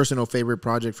thing. My personal favorite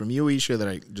project from you, Ayesha, that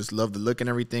I just love the look and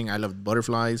everything. I loved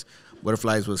Butterflies.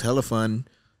 Butterflies was hella fun.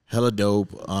 hella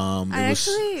dope.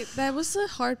 That was a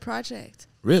hard project.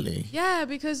 Really? Yeah,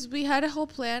 because we had a whole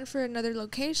plan for another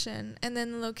location, and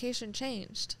then the location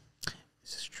changed.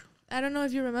 This is true. I don't know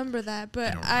if you remember that,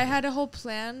 but I had a whole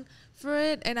plan for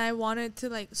it, and I wanted to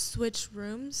like switch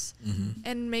rooms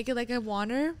and make it like a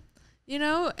Warner, you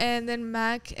know. And then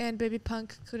Mac and Baby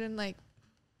Punk couldn't like,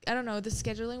 I don't know, the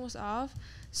scheduling was off,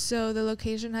 so the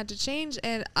location had to change,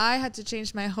 and I had to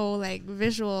change my whole like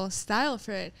visual style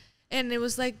for it. And it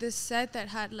was like this set that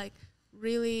had like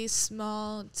really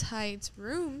small, tight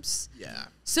rooms. Yeah.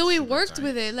 So we worked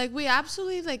with it. Like we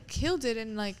absolutely like killed it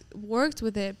and like worked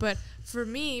with it. But for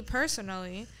me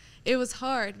personally, it was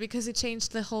hard because it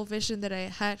changed the whole vision that I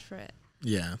had for it.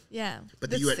 Yeah. Yeah. But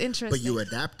that's interesting. But you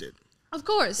adapted. Of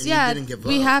course. And yeah. you didn't give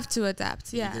we up. have to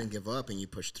adapt. Yeah. You didn't give up and you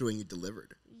pushed through and you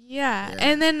delivered. Yeah.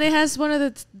 And then it has one of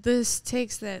the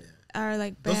takes that are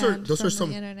like banned those are from some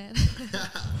the internet.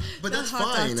 But that's hot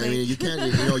dog fine. I take. mean, you can't,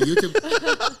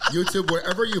 YouTube,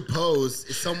 wherever you post,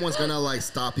 someone's gonna like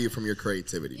stop you from your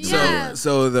creativity. Yeah.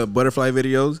 So the butterfly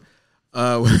videos,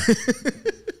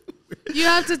 You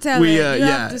have to tell it. You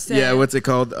have to say it. What's it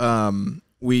called?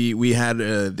 We had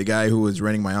the guy who was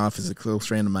running my office, a close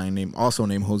friend of mine named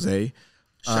Jose.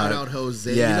 Shout out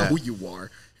Jose. Yeah. You know who you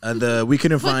are. We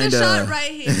couldn't Put find the shot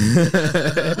right here. Put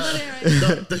it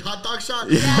right The hot dog shot?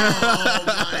 Yeah. Oh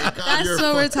my God. That's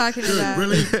what we're talking about.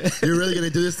 Really? You're really going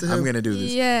to do this to him? I'm gonna do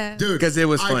this. Yeah. Dude. Because it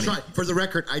was funny. For the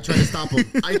record, I tried to stop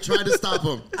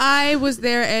him. I was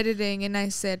there editing and I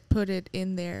said put it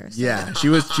in there. So Yeah, she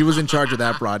was in charge of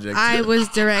that project. I was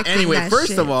directing. Anyway, that first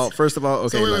shit. of all,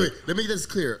 okay. So wait. Let me get this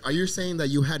clear. Are you saying that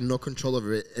you had no control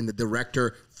over it and the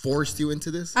director forced you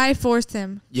into this? I forced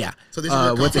him. Yeah. So this is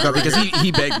your what's it called? cop-out? Because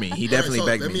he begged me. He definitely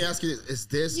begged me. Let me ask you this. Is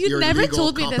this You your never legal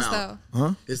told me this cop-out? though.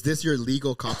 Huh? Is this your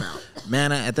legal cop-out?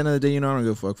 Man, at the end of the day, I don't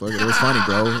give a fuck. Fuck it. It was funny,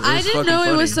 bro. I didn't know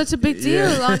it was such a big deal,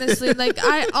 Yeah. honestly. Like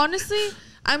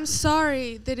I'm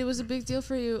sorry that it was a big deal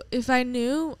for you. If I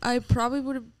knew, I probably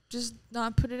would have just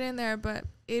not put it in there, but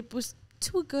it was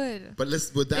too good. But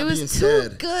with that It being was too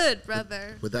said, good,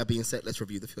 brother. with that being said, let's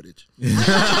review the footage.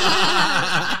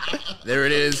 There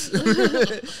it is.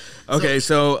 Okay,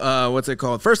 so what's it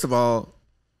called? First of all,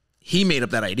 he made up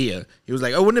that idea. He was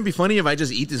like, "Oh, wouldn't it be funny if I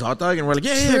just eat this hot dog?" And we're like,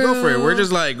 "Yeah, go for it." We're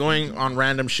just like going on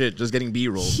random shit, just getting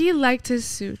B-roll. He liked his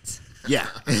suit. Yeah,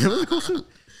 it was a cool suit.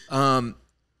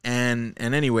 And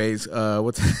anyways,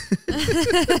 what's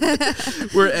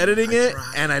we're editing it,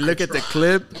 and I look at the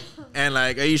clip, and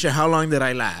like, Ayesha, how long did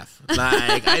I laugh?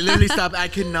 Like, I literally stopped. I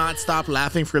could not stop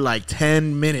laughing for like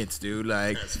 10 minutes, dude.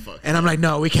 Like, and I'm like,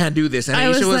 no, we can't do this. And I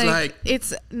Ayesha was like,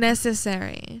 it's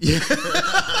necessary.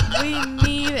 We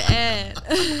need it.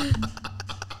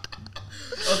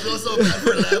 I feel so bad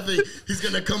for laughing. He's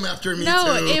gonna come after me.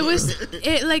 No, too.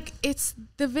 it's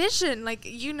the vision. Like,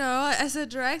 you know, as a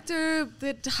director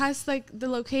that has like the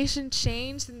location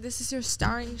changed and this is your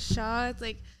starring shot,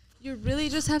 like you really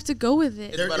just have to go with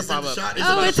it. It's about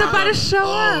to show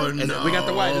up. Oh, no. we got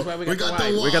the wide. That's why we got the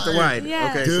wide. We got the wide. Yeah.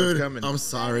 Okay, Dude, so it's coming. I'm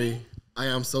sorry. I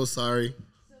am so sorry.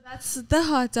 So that's the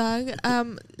hot dog.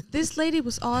 This lady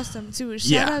was awesome too.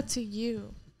 Shout out to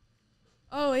you.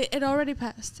 Oh, it already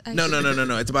passed. No.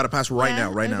 It's about to pass right Yeah?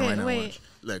 now. Right now. Okay, wait. Watch.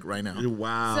 Look, right now.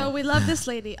 Wow. So we love this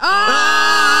lady. Oh!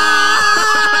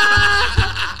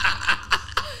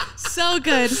 So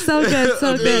good.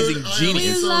 Amazing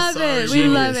genius. We love it. We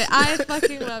love it. I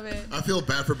fucking love it. I feel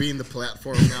bad for being the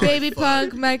platform now. Baby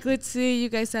Punk, Mike Litzy, you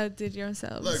guys outdid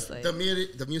yourselves. Look, like.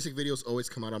 the music videos always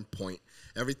come out on point.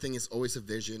 Everything is always a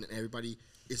vision, and everybody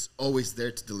is always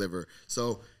there to deliver.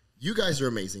 So you guys are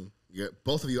amazing.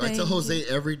 Both of you. Thank I tell Jose you.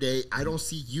 every day, I don't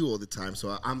see you all the time,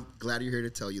 so I'm glad you're here to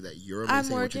tell you that you're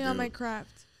amazing. I'm working on my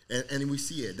craft. And we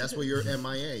see it. That's why you're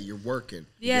MIA. You're working.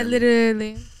 Yeah,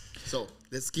 literally. So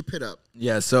let's keep it up.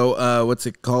 Yeah. So what's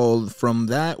it called? From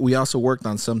that, we also worked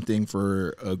on something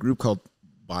for a group called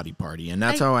Body Party, and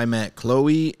that's how I met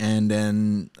Chloe, and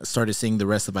then started seeing the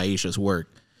rest of Ayesha's work.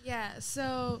 Yeah.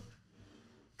 So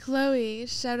Chloe,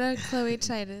 shout out Chloe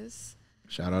Titus.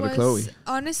 Shout out to Chloe.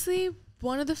 Honestly,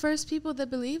 one of the first people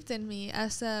that believed in me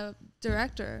as a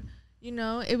director. You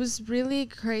know, it was really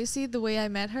crazy the way I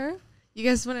met her. You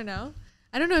guys want to know?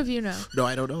 I don't know if you know. No,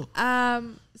 I don't know.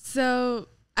 So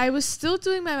I was still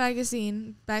doing my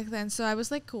magazine back then, so I was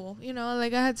like, cool, you know,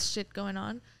 like I had shit going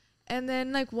on. And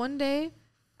then like one day,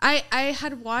 I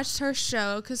had watched her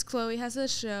show because Chloe has a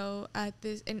show on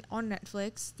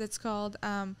Netflix that's called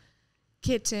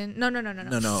Kitten. No.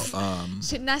 No.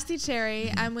 Nasty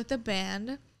Cherry. I'm with a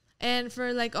band. And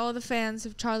for like all the fans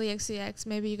of Charlie XCX,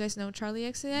 maybe you guys know Charlie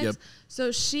XCX. Yep.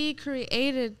 So she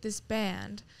created this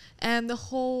band, and the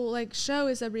whole like show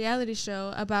is a reality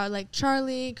show about like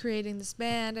Charlie creating this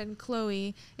band, and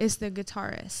Chloe is the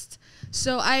guitarist.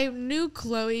 So I knew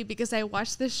Chloe because I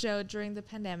watched the show during the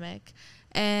pandemic,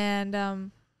 and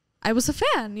I was a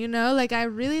fan, you know, like I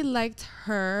really liked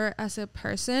her as a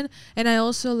person, and I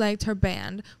also liked her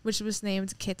band, which was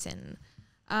named Kitten.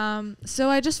 So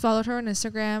I just followed her on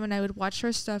Instagram, and I would watch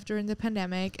her stuff during the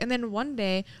pandemic. And then one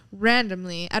day,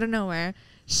 randomly, out of nowhere,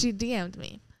 she DM'd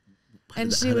me. How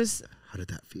did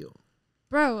that feel?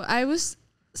 Bro, I was,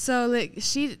 so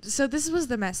this was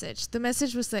the message. The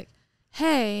message was like,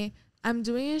 hey, I'm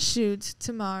doing a shoot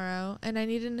tomorrow, and I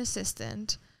need an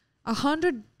assistant.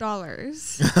 $100.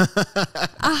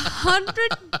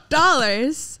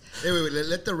 $100. Wait,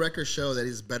 let the record show that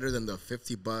he's better than the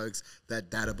 $50 that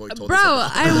Data Boy told Bro,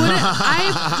 us about.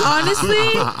 I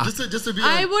honestly, just to be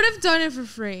I would have done it for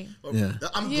free. Yeah.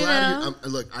 I'm You glad know?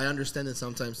 look, I understand that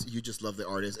sometimes you just love the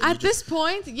artist. At this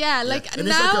point, yeah, like And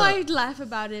it's now like I'd laugh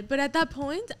about it, but at that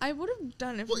point, I would have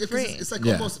done it for free. It's like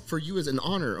Yeah. almost for you as an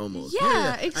honor almost.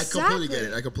 Yeah, I completely get exactly.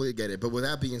 it. I completely get it. But with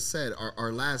that being said,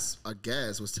 our last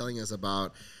guest was telling us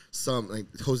about some, like,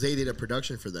 Jose did a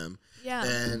production for them. Yeah.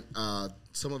 And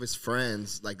some of his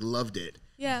friends like loved it.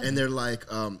 Yeah. And they're like,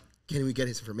 can we get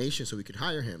his information so we could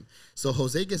hire him? So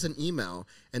Jose gets an email,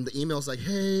 and the email's like,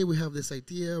 hey, we have this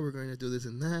idea. We're going to do this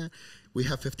and that. We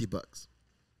have $50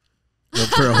 Well,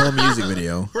 for a whole music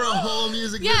video. for a whole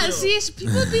music Yeah, video. see,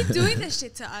 people be doing this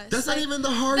shit to us. That's like, not even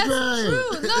the hard that's drive.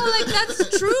 true. No, like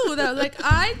that's true though. Like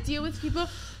I deal with people.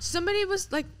 Somebody was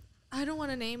like, I don't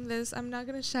want to name this. I'm not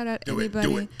gonna shout out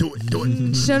anybody. Do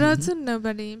it. Shout out to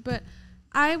nobody. But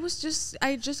I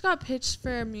just got pitched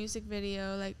for a music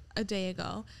video like a day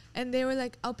ago, and they were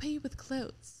like, "I'll pay you with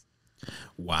clothes."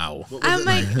 Wow. What was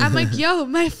I'm like, yo,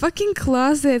 my fucking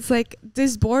closet's like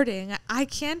disboarding. I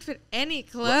can't fit any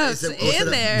clothes was it in a-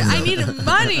 there. I need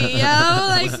money, yo.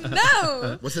 Like,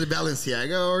 no. Was it a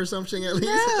Balenciaga or something at least?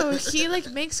 No, he like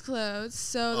makes clothes.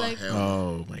 So like, hell.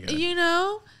 Oh my god. you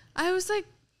know, I was like,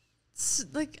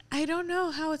 I don't know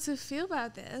how to feel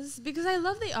about this because I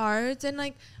love the art and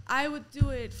like I would do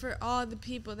it for all the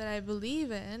people that I believe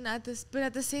in but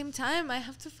at the same time I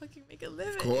have to fucking make a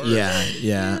living. Of course. Yeah. You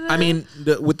know? I mean,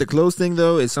 with the clothes thing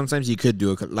though, is sometimes you could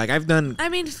do like I've done I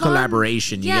mean, fun.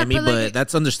 collaboration. You Yeah, get me? but, But like,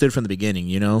 that's understood from the beginning.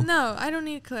 You know. No, I don't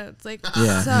need clothes. Like,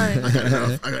 Yeah. sorry,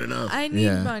 I got enough. I need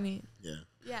Yeah. money. Yeah.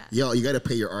 Yeah. Yo, you got to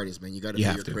pay your artists, man. You got to You pay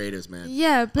have your to. creatives, man.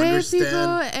 Yeah, pay Understand-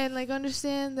 people and like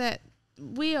understand that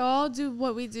we all do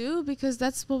what we do because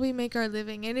that's what we make our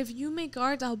living. And if you make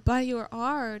art, I'll buy your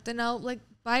art and I'll like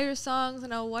buy your songs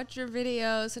and I'll watch your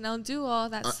videos and I'll do all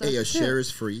that stuff. Hey, a too. share is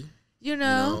free. You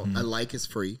know, A like is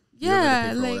free. Yeah, you don't gotta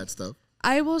pay for all like- that stuff.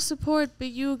 I will support, but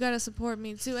you gotta support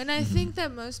me too. And I think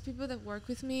that most people that work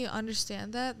with me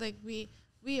understand that. Like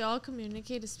we all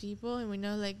communicate as people, and we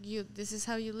know like this is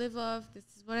how you live off. This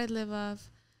is what I live off.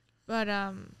 But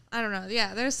I don't know.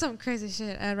 Yeah, there's some crazy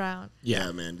shit around.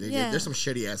 Yeah, man. Yeah. There's some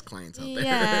shitty ass clients out there.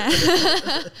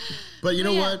 Yeah. But you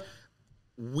know Yeah. what?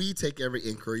 We take every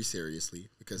inquiry seriously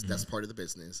because that's part of the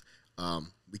business.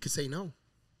 We could say no,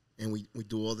 and we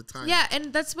do all the time. Yeah,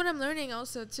 and that's what I'm learning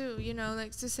also too. You know,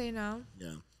 like to say no.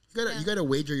 Yeah. You gotta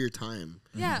wager your time.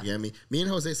 Yeah. You know what I mean? Me and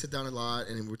Jose sit down a lot,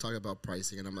 and we're talking about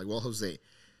pricing, and I'm like, well, Jose,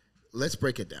 let's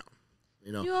break it down.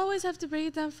 You know, You always have to break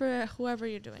it down for whoever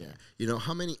you're doing yeah. it. You know,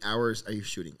 how many hours are you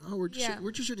shooting? Oh, we're just, Yeah.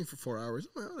 we're just shooting for 4 hours.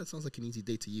 Well, that sounds like an easy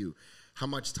day to you. How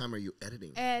much time are you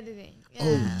editing? Editing. Yeah.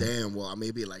 Oh, damn. Well,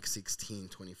 maybe like 16,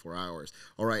 24 hours.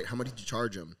 All right. How much did you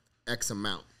charge him? X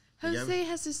amount. You get me? Jose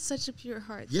has such a pure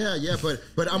heart. Yeah, but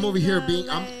I'm over You here know, being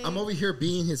like- I'm over here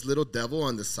being his little devil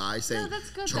on the side saying No, that's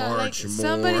good though. Like charge more.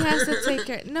 somebody has to take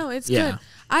care. No, it's Yeah. good.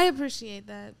 I appreciate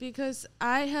that because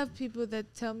I have people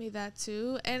that tell me that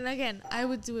too. And again, I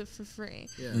would do it for free.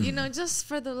 Yeah. You know, just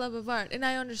for the love of art. And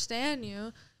I understand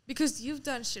you because you've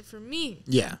done shit for me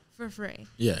Yeah. for free.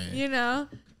 Yeah. You know?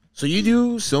 So you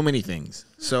do so many things.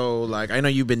 So like I know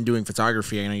you've been doing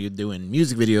photography. I know you're doing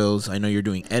music videos. I know you're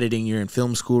doing editing. You're in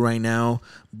film school right now.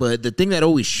 But the thing that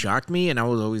always shocked me, and I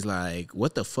was always like,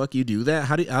 "What the fuck? You do that?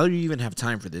 How do you even have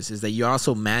time for this?" Is that you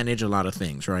also manage a lot of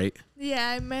things, right? Yeah,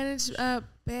 I manage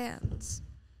bands.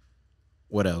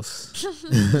 What else?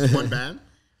 Just one band?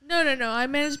 No. I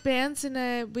manage bands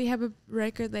and we have a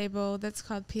record label that's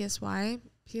called PSY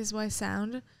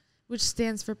Sound, which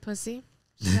stands for Pussy.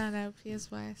 Shout out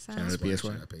PSY Sound. Shout out PSY.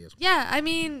 Should I pay us? Yeah, I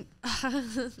mean,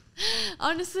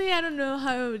 honestly, I don't know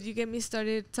how you get me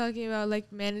started talking about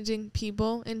like managing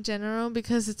people in general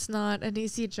because it's not an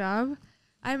easy job.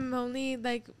 I'm only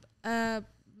like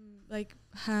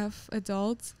half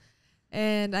adult,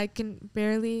 and I can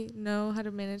barely know how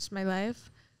to manage my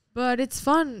life. But it's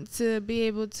fun to be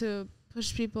able to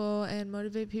push people and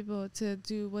motivate people to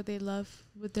do what they love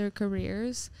with their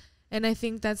careers. And I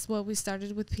think that's what we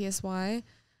started with PSY.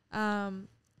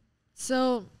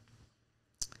 So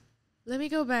let me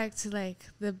go back to like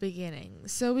the beginning.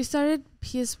 So we started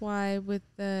PSY with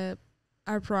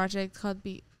our project called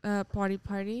Party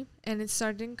Party, and it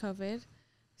started in COVID.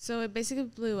 So it basically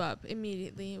blew up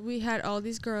immediately. We had all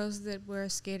these girls that were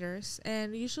skaters,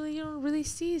 and usually you don't really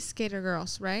see skater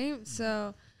girls, right?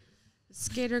 So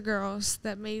skater girls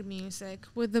that made music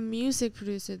with the music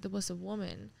producer that was a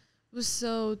woman was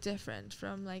so different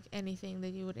from like anything that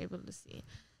you would able to see.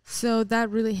 So that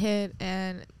really hit,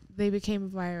 and they became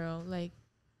viral like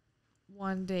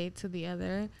one day to the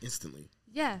other. Instantly.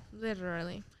 Yeah,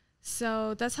 literally.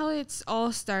 So that's how it's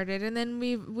all started, and then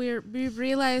we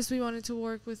realized we wanted to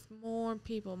work with more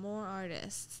people, more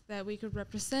artists that we could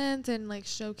represent and like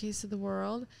showcase to the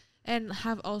world, and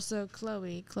have also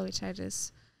Chloe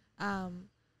Charges,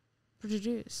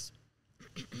 produce.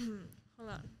 Hold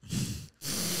on.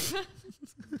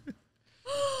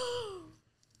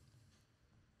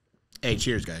 Hey,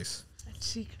 cheers, guys.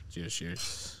 Cheers.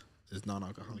 Cheers. It's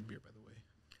non-alcoholic beer, by the way.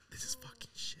 This is fucking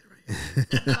shit right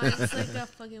here. It's like a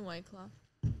fucking White Claw.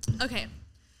 Okay,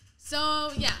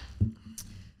 so yeah,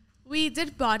 we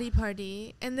did Body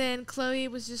Party, and then Chloe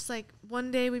was just like, one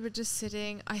day we were just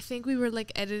sitting. I think we were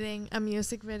like editing a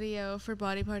music video for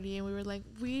Body Party, and we were like,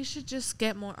 we should just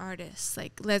get more artists.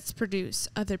 Like, let's produce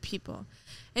other people.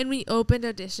 And we opened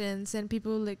auditions, and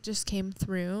people like just came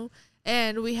through,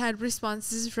 and we had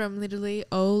responses from literally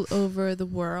all over the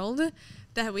world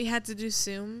that we had to do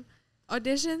Zoom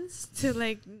auditions to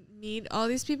like meet all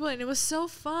these people, and it was so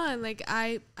fun. Like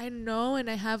I know, and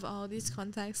I have all these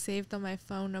contacts saved on my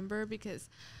phone number because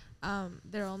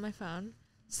they're all on my phone.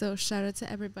 So shout out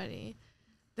to everybody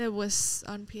that was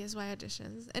on PSY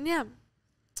auditions. And yeah,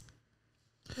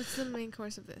 that's the main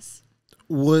course of this.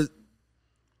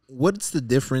 What's the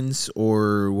difference,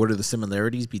 or what are the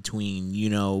similarities between, you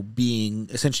know, being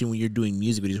essentially when you're doing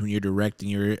music videos, when you're directing,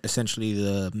 you're essentially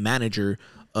the manager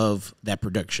of that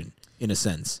production in a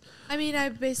sense? I mean, I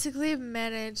basically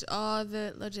manage all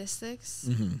the logistics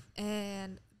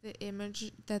and the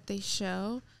image that they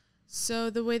show. So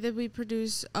the way that we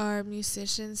produce our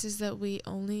musicians is that we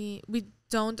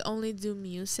don't only do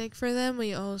music for them,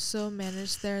 we also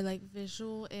manage their like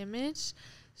visual image.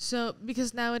 So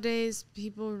because nowadays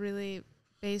people really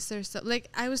base their stuff, like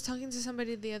I was talking to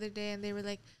somebody the other day and they were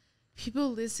like,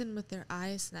 people listen with their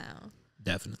eyes now.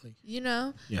 Definitely. You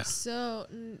know? Yeah. So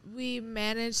we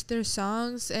manage their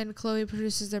songs, and Chloe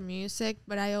produces their music,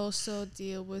 but I also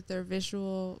deal with their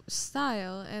visual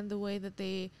style and the way that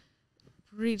they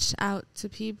reach out to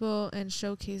people and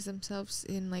showcase themselves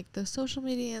in like the social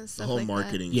media and stuff The whole like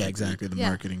marketing. that. Yeah, exactly. The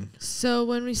marketing. So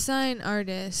when we sign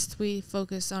artists, we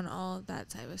focus on all that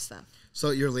type of stuff.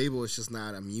 So your label is just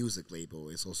not a music label.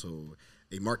 It's also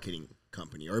a marketing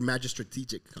company or a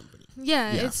strategic company.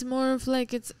 Yeah, it's more of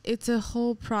like it's a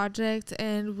whole project,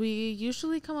 and we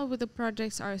usually come up with the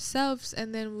projects ourselves,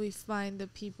 and then we find the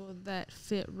people that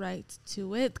fit right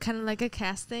to it, kind of like a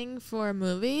casting for a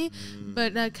movie,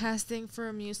 but a casting for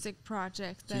a music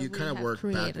project. So you kind of work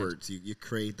backwards. You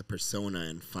create the persona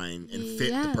and find and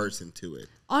fit the person to it.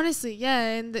 Honestly, yeah,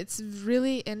 and it's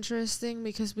really interesting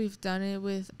because we've done it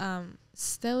with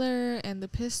Stellar and the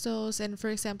Pistols, and for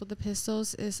example, the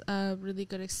Pistols is a really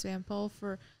good example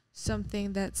for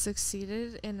something that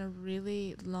succeeded in a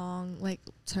really long like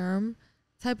term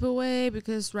type of way,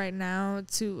 because right now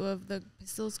 2 of the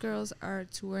Pistols girls are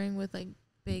touring with like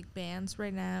big bands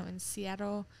right now in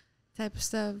Seattle type of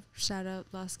stuff. Shout out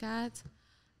Lost Cats.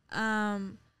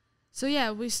 So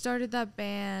yeah, we started that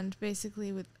band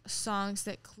basically with songs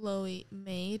that Chloe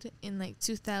made in like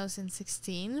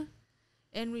 2016.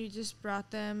 And we just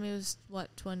brought them, it was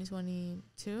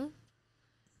 2022?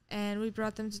 And we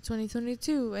brought them to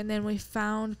 2022. And then we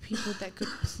found people that could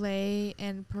play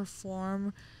and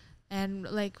perform. And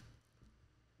like,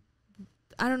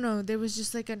 I don't know, there was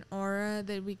just like an aura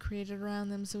that we created around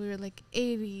them. So we were like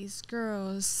 80s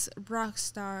girls, rock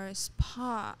stars,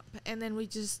 pop. And then we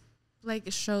just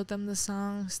like showed them the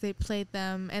songs, they played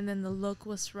them. And then the look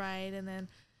was right. And then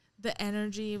the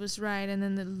energy was right. And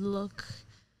then the look,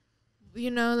 you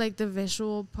know, like the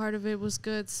visual part of it was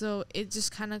good. So it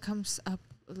just kind of comes up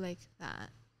like that.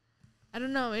 I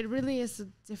don't know. It really is a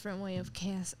different way of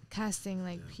casting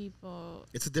like people.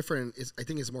 It's a different. I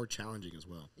think it's more challenging as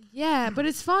well. Yeah, but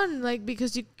it's fun, like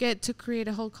because you get to create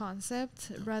a whole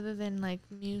concept rather than like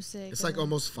music. It's like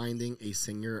almost finding a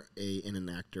singer, and an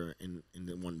actor in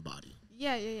the one body.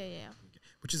 Yeah.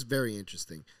 which is very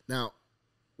interesting. Now,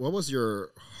 what was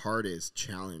your hardest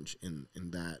challenge in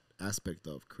that aspect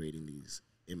of creating these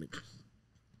images?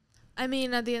 I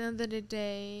mean, at the end of the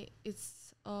day,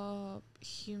 it's all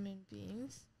human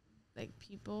beings, like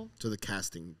people. So the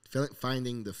casting,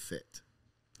 finding the fit.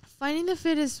 Finding the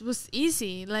fit was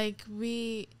easy. Like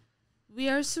we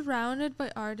are surrounded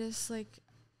by artists like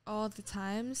all the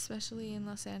time, especially in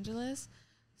Los Angeles.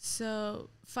 So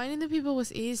finding the people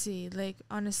was easy. Like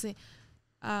honestly,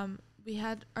 we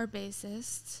had our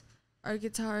bassist, our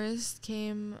guitarist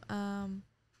came.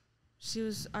 She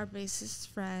was our bassist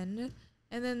friend,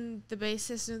 and then the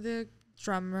bassist knew the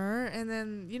drummer, and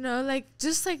then like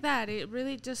just like that. It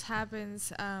really just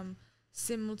happens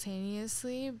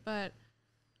simultaneously, but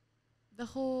the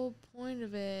whole point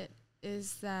of it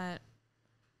is that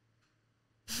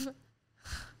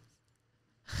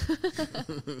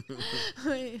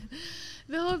wait,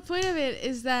 the whole point of it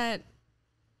is that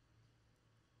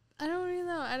I don't really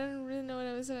know. I don't really know what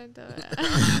I was saying.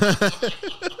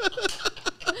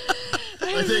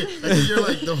 I think you're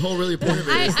like the whole really point of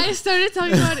it. I started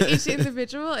talking about each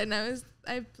individual and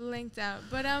I blanked out.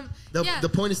 But the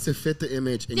point is to fit the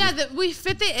image. And we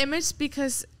fit the image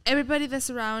because everybody that's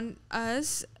around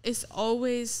us is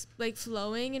always like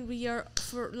flowing, and we are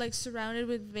surrounded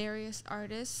with various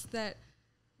artists that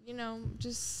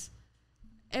just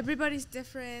everybody's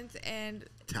different, and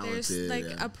talented,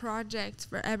 there's a project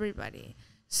for everybody.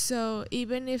 So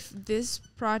even if this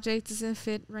project doesn't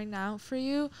fit right now for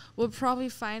you, we'll probably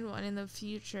find one in the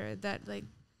future that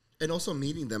and also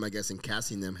meeting them, I guess, and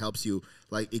casting them helps you.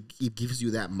 Like it gives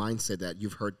you that mindset that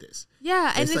you've heard this.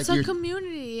 Yeah, and it's a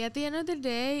community. At the end of the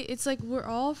day, it's like we're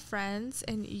all friends,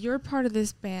 and you're part of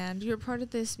this band. You're part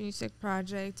of this music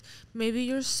project. Maybe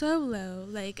you're solo.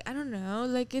 Like I don't know.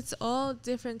 Like it's all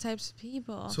different types of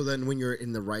people. So then, when you're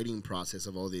in the writing process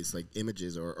of all these like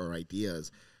images or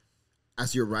ideas,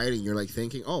 as you're writing, you're like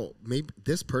thinking, oh, maybe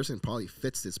this person probably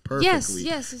fits this perfectly.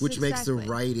 Yes, which makes the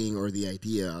writing or the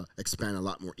idea expand a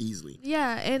lot more easily.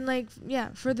 Yeah, and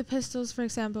for the Pistols, for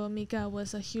example, Mika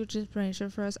was a huge inspiration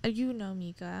for us.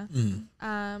 Mika.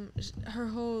 Mm-hmm. Her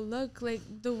whole look, like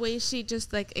the way she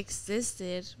just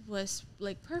existed was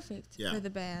like perfect for the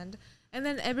band. And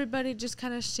then everybody just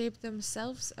kind of shaped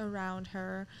themselves around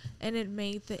her, and it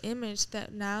made the image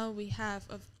that now we have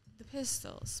of the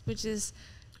Pistols, which is...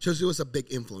 So it was a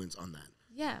big influence on that.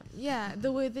 Yeah.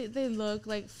 The way they look,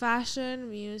 like fashion,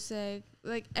 music,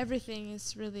 like everything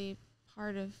is really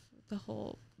part of the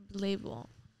whole label.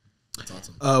 That's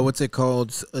awesome. What's it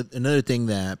called? Another thing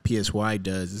that PSY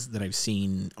does is that I've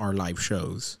seen are live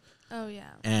shows. Oh,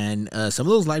 yeah. And some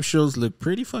of those live shows look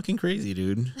pretty fucking crazy,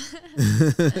 dude.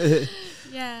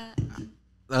 Yeah.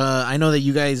 I know that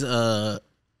you guys do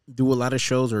a lot of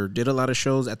shows or did a lot of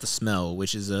shows at the Smell,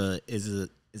 which is a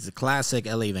classic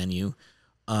LA venue.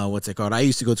 What's it called? I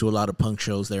used to go to a lot of punk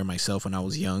shows there myself when I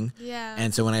was young. Yeah.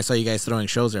 And so when I saw you guys throwing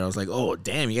shows there, I was like, oh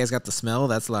damn, you guys got the Smell.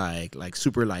 That's like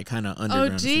super kind of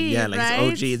underground. OG, yeah, like right?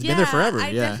 it's OG. It's been there forever.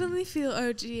 I definitely feel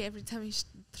OG every time we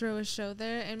throw a show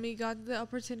there, and we got the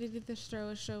opportunity to throw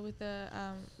a show with the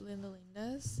Linda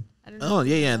Lindas. I don't know. Oh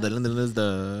yeah, the Linda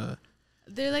Lindas,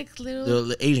 they're like little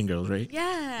the Asian girls, right?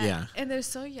 Yeah. Yeah. And they're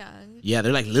so young. Yeah,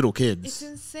 they're like little kids. It's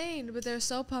insane, but they're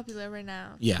so popular right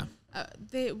now. Yeah.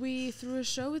 We threw a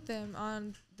show with them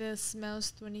on the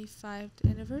Smell's 25th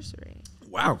anniversary.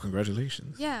 Wow,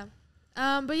 congratulations. Yeah.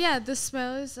 But yeah, the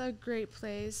Smell is a great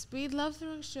place. We love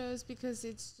throwing shows because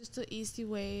it's just an easy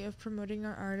way of promoting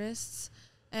our artists.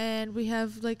 And we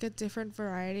have like a different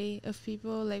variety of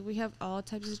people. Like we have all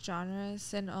types of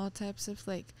genres and all types of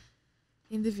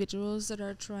individuals that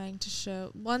are trying to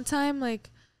show. One time,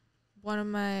 one of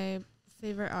my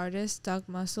favorite artists, Dog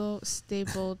Muscle,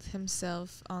 stapled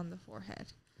himself on the forehead.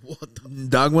 What the?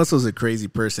 Dog Muscle's a crazy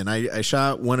person. I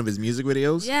shot one of his music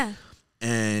videos. Yeah.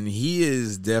 And he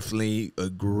is definitely a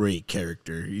great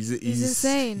character. He's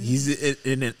insane. He's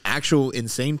an actual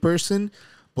insane person,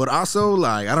 but also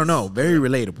I don't know, very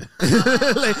relatable.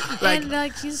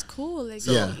 And he's cool.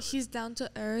 He's down to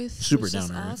earth. Super which down is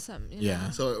to earth. Awesome. Yeah.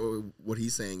 So what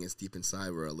he's saying is deep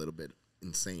inside we're a little bit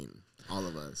insane, all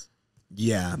of us.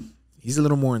 Yeah. He's a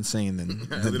little more insane than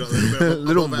a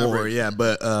little more, average. yeah.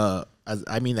 But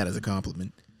I mean that as a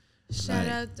compliment. Shout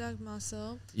out Doug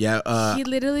Muscle. Yeah, he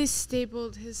literally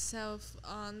stapled himself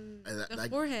on the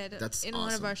forehead in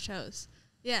one of our shows.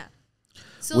 Yeah.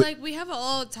 So we have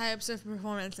all types of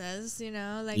performances,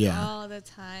 all the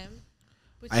time.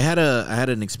 I had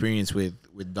an experience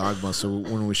with Dog Muscle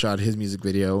when we shot his music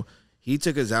video. He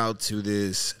took us out to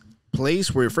this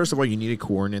place where first of all you needed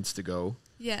coordinates to go.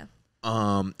 Yeah.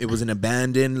 It was an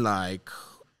abandoned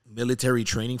military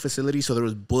training facility. So there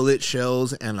was bullet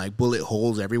shells and like bullet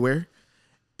holes everywhere.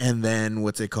 And then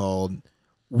what's it called?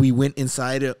 We went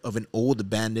inside of an old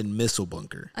abandoned missile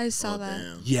bunker. I saw that.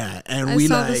 Damn. Yeah, and I we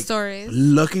saw like the stories.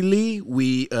 luckily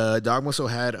we Dog Muscle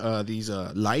had these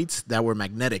lights that were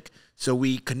magnetic, so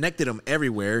we connected them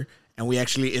everywhere, and we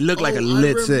actually it looked like a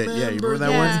lit set. Yeah, you remember that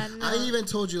Yeah, one? no. I even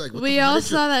told you like We all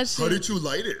saw that How shit. did you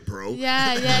light it, bro?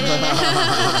 Yeah.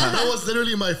 That was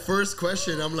literally my first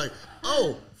question. I'm like,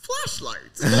 oh,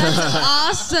 flashlights. That's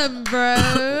awesome,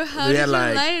 bro. How We did had, you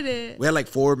like- light it? We had like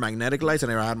 4 magnetic lights,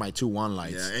 and I had my 2 wand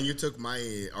lights. Yeah, and you took my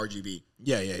RGB.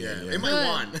 Yeah. In my Good.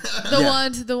 wand.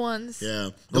 The ones. Yeah,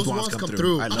 Those those wands wands come come through.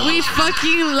 through. I love We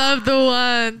fucking love the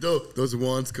ones. Those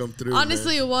wands come through.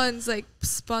 Honestly, man. ones like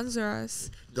sponsor us.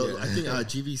 I think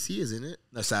GVC is in it.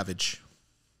 No, Savage.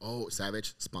 Oh,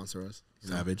 Savage, sponsor us.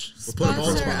 Savage. We'll put them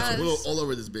all, Sponsor us. we'll all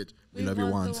over this bitch. We love your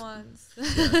want wands.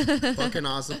 the ones. Fucking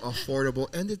awesome,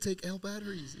 affordable, and they take L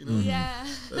batteries. You know, Yeah.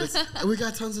 we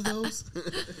got tons of those.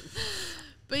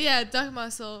 But yeah, Duck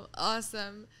Muscle,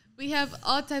 awesome. We have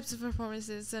all types of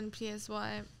performances on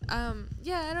PSY.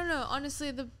 Yeah, I don't know. Honestly,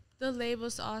 the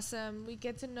label's awesome. We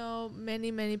get to know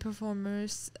many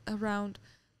performers around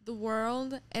the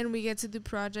world, and we get to do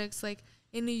projects like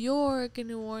in New York and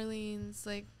New Orleans,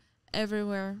 like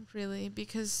everywhere, really,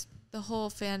 because the whole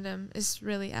fandom is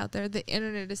really out there. The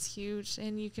internet is huge,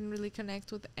 and you can really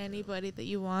connect with anybody that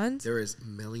you want. There is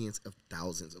millions of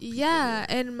thousands of people. Yeah,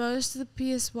 and most of the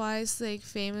PSYs like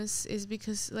famous is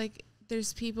because like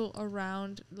there's people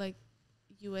around like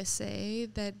USA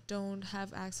that don't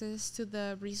have access to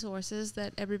the resources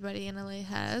that everybody in LA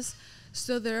has,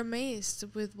 so they're amazed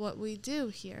with what we do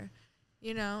here,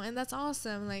 you know, and that's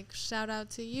awesome. Like, shout out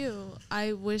to you.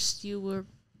 I wished you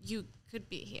could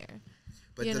be here.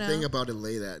 But you the know? thing about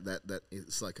LA that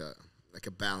it's like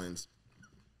a balance.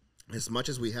 As much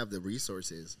as we have the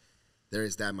resources, there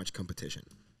is that much competition.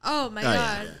 Oh my yeah,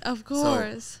 god, of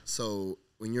course. So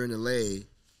when you're in LA,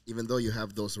 even though you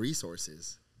have those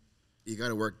resources, you got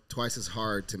to work twice as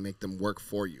hard to make them work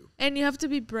for you. And you have to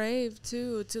be brave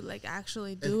too to like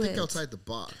actually do And think it. outside the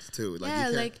box too. Like, Yeah, you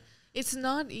can't- like it's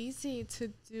not easy to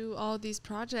do all these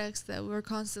projects that we're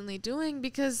constantly doing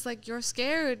because like you're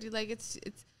scared. Like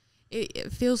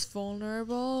it feels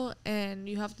vulnerable, and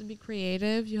you have to be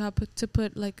creative. You have to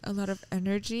put like a lot of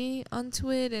energy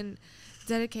onto it and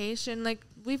dedication. Like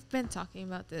we've been talking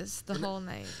about this the whole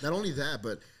night. Not only that,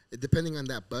 but depending on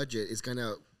that budget, it's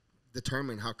gonna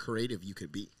determine how creative you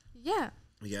could be. Yeah,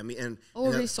 You get me? And or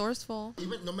and resourceful.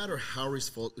 even no matter how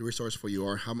resourceful you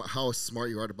are, how smart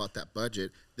you are about that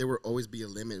budget, there will always be a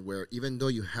limit where even though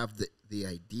you have the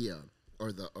idea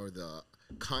or the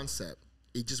concept,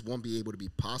 it just won't be able to be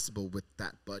possible with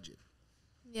that budget.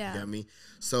 Yeah. You get me?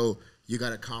 So you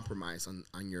got to compromise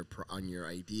on your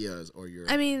ideas or your.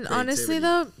 I mean, honestly,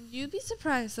 creativity. though, you'd be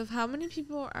surprised of how many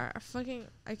people are fucking.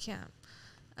 I can't.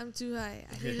 I'm too high.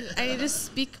 I need to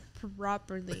speak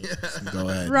properly. Go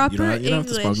ahead. Proper you don't have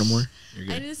to smoke no English. more. You're I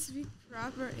good. need to speak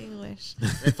proper English.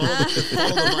 And follow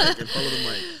the mic. And follow the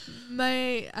mic.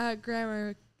 My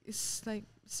grammar is like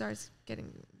starts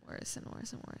getting worse and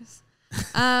worse and worse.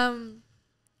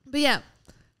 But yeah,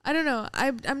 I don't know.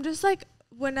 I'm just like,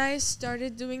 when I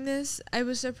started doing this, I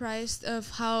was surprised of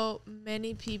how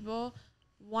many people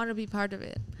want to be part of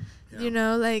it. Yeah. You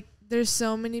know, like there's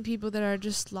so many people that are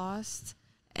just lost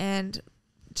and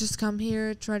just come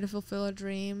here, try to fulfill a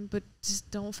dream, but just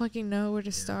don't fucking know where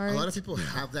to start. A lot of people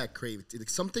have that crave.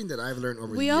 It's something that I've learned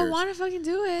over the We years. all want to fucking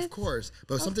do it. Of course.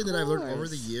 But Of something that I've learned over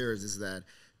the course. years is that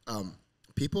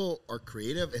people are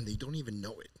creative and they don't even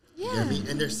know it. You Yeah. get me?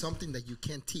 And there's something that you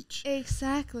can't teach.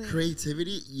 Exactly.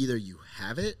 Creativity, either you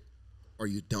have it or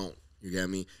you don't. You get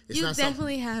me? It's You not something,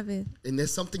 definitely have it. and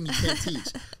there's something you can't teach.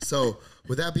 So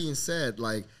with that being said,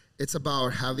 like, it's about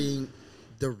having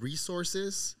the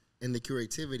resources and the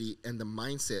creativity and the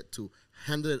mindset to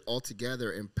handle it all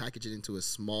together and package it into a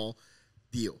small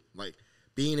deal. Like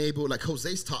being able, like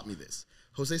Jose's taught me this.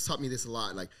 Jose's taught me this a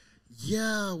lot. Like,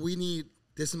 yeah, we need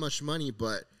this much money,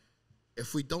 but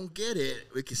if we don't get it,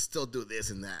 we can still do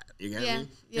this and that. You get Yeah, me?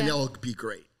 yeah. And it'll be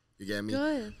great. You get me?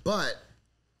 Good. But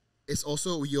it's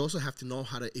also, you also have to know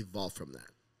how to evolve from that.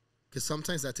 Because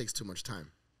sometimes that takes too much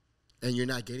time. And you're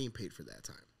not getting paid for that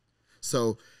time.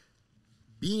 So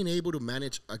being able to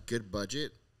manage a good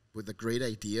budget with a great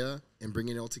idea and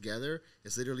bringing it all together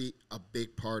is literally a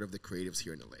big part of the creatives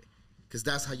here in LA. Because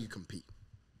that's how you compete.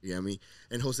 You get me?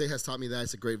 And Jose has taught me that.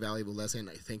 It's a great, valuable lesson.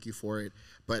 I thank you for it.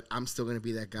 But I'm still going to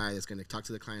be that guy that's going to talk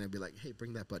to the client and be like, hey,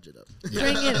 bring that budget up.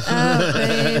 Bring it up,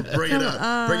 babe. Bring it Come up.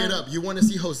 on. Bring it up. You want to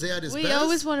see Jose at his We best?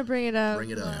 always want to bring it up.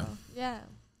 Bring it up. Yeah.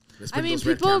 Let's I bring mean, those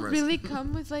red people cameras. really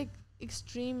come with like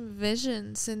extreme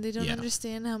visions and they don't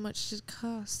understand how much it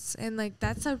costs, and like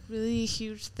that's a really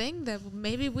huge thing that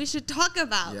maybe we should talk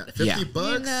about. Yeah, $50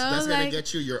 bucks, that's gonna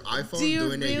get you your iPhone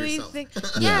doing it yourself.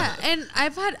 And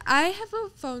I have a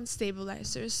phone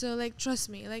stabilizer, so like trust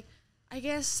me, like I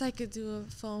guess I could do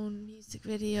a phone music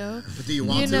video. But do you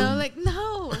want to? Like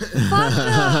no, fuck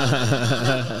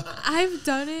no. I've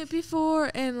done it before,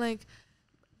 and like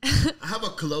I have a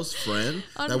close friend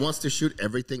that wants to shoot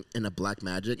everything in a black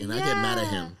magic, and I get mad at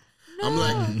him. No. I'm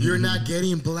like, you're not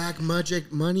getting black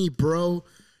magic money, bro.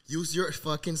 Use your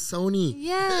fucking Sony.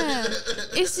 Yeah,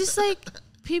 it's just like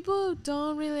people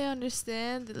don't really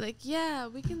understand that, like, yeah,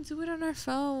 we can do it on our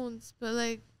phones, but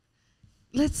like,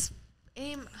 let's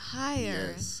aim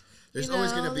higher. Yes. There's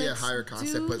always going to be a higher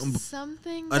concept, but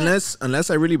something unless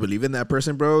I really believe in that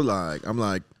person, bro, like I'm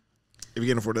like, if you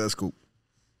can afford it, that's cool.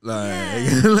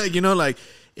 Like like, you know, like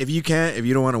if you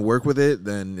don't want to work with it,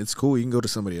 then it's cool, you can go to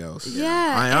somebody else.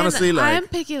 I honestly like I'm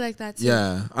picky like that too.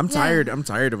 I'm tired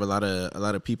of a lot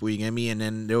of people, you get me, and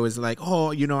then there was like, oh,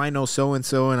 you know, I know so and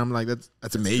so, and I'm like,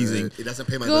 that's amazing. It doesn't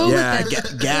pay my bills.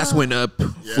 Gas went up,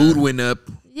 food went up.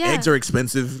 Eggs are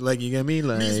expensive, like, you get me,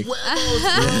 like Mis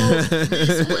huevos, bro.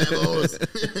 Mis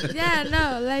huevos. Yeah,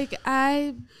 no, like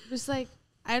I was like,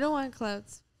 I don't want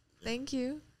clothes, thank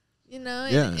you. You know,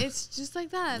 it's just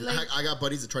like that. Like I got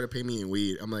buddies that try to pay me in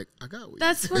weed. I'm like, I got weed.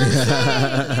 That's what I'm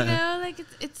saying. You know, like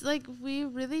it's like we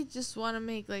really just want to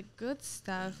make like good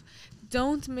stuff.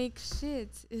 Don't make shit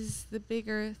is the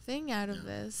bigger thing out of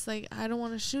this. Like I don't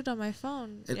want to shoot on my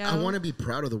phone. And I want to be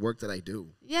proud of the work that I do.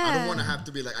 Yeah. I don't want to have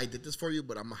to be like, I did this for you,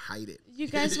 but I'm gonna hide it. You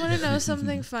guys want to know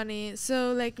something funny?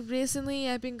 So like recently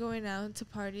I've been going out to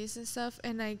parties and stuff,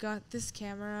 and I got this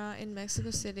camera in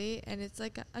Mexico City, and it's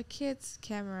like a kid's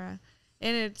camera,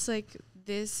 and it's like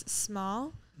this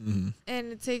small, and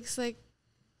it takes like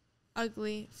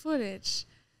ugly footage.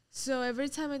 So every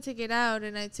time I take it out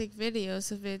and I take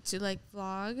videos of it to like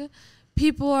vlog,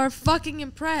 people are fucking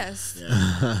impressed.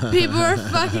 Yeah. People are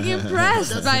fucking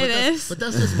impressed by this. But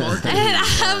that's just marketing. And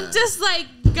I'm just like,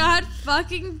 God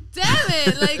fucking damn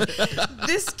it. Like,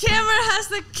 this camera has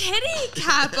the kitty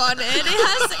cap on it. It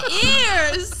has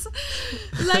ears.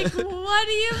 Like, what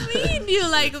do you mean you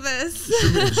like this?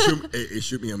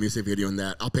 Shoot me a music video on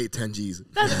that. I'll pay 10 G's.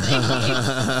 That's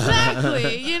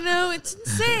exactly. You know, it's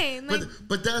insane. Like,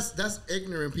 but that's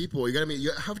ignorant people.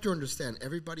 You have to understand,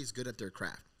 everybody's good at their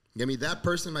craft. You get me? That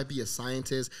person might be a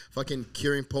scientist, fucking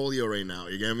curing polio right now.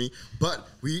 You get me? But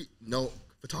we know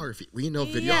photography. We know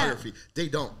videography. Yeah. They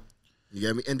don't. You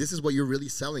get me? And this is what you're really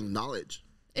selling, knowledge.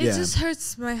 It just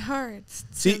hurts my heart.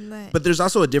 See, but there's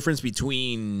also a difference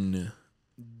between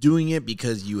doing it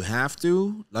because you have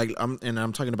to, like,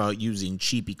 I'm talking about using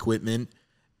cheap equipment.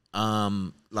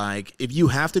 Like, if you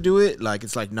have to do it, like,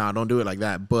 it's like, nah, don't do it like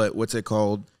that. But what's it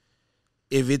called?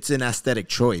 If it's an aesthetic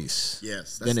choice,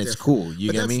 then it's cool.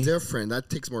 You get me? That's different. That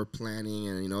takes more planning,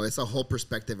 and, you know, it's a whole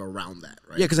perspective around that,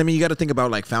 right? Yeah, because, I mean, you got to think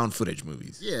about, like, found footage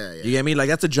movies. Yeah. You get me? Like,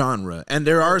 that's a genre. And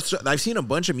I've seen a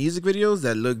bunch of music videos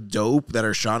that look dope that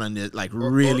are shot on, like,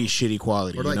 really shitty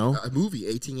quality, or like, you know? A movie,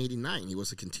 1889, it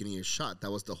was a continuous shot.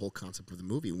 That was the whole concept of the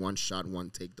movie. One shot, one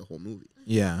take, the whole movie.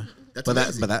 Yeah.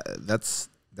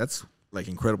 That's like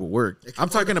incredible work. I'm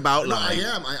talking about like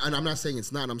I'm not saying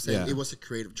it's not. I'm saying it was a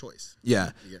creative choice.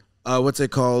 Yeah. What's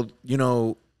it called? You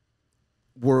know,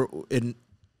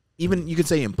 even you could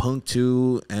say in punk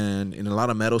too, and in a lot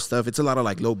of metal stuff, it's a lot of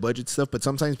like low budget stuff. But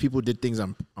sometimes people did things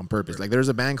on purpose. Like there's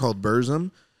a band called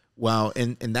Burzum. Well,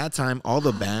 in that time, all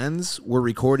the bands were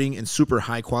recording in super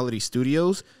high quality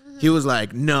studios. He was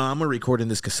like, "No, I'm gonna record in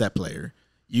this cassette player."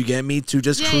 You get me? To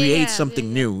just create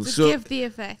something new. To give the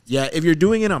effect. Yeah, if you're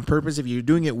doing it on purpose, if you're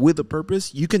doing it with a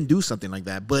purpose, you can do something like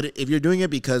that. But if you're doing it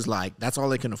because, like, that's all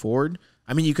they can afford,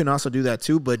 I mean, you can also do that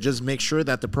too, but just make sure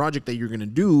that the project that you're going to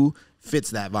do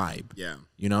fits that vibe. Yeah.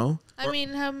 You know? I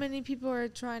mean, how many people are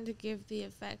trying to give the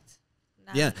effect?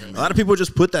 Yeah, a lot of people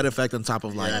just put that effect on top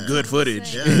of like good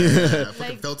footage.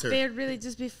 Like filter. They'd really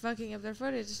just be fucking up their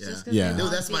footage just because. No,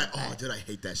 that's my. Oh, dude, I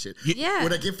hate that shit.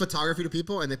 When I give photography to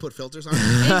people and they put filters on it,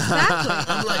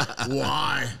 exactly. I'm like,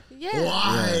 why? Yeah.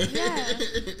 Why? Yeah.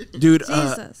 Dude,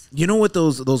 you know what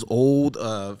those old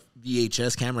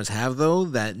VHS cameras have though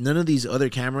that none of these other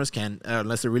cameras can,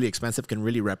 unless they're really expensive, can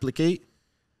really replicate?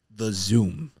 The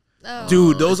zoom. Oh.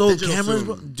 Dude, those old cameras,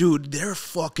 dude, they're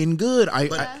fucking good.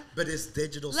 But it's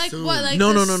digital like zoom. What, like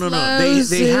no.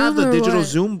 They have the digital what?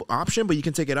 Zoom option, but you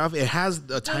can take it off. It has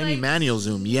a tiny manual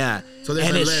zoom. Yeah. So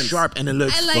and it's lens. sharp and it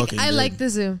looks fucking good. I like the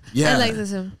zoom. Yeah. I like the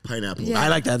zoom. Pineapple. Yeah. I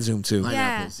like that zoom too.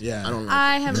 Pineapples. Yeah. I don't like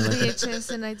I have a VHS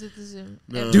and I do the zoom.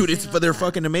 Dude, but they're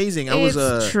fucking amazing. I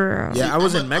was true. Yeah, I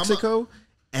was in Mexico.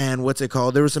 And what's it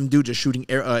called? There was some dude just shooting.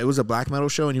 It was a black metal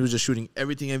show, and he was just shooting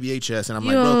everything in VHS. And I'm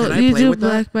like, bro, can I play with that? You do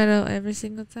black metal every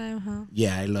single time, huh?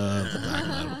 Yeah, I love the black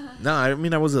metal. No, I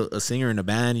mean I was a singer in a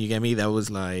band. You get me? That was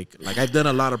like I've done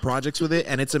a lot of projects with it,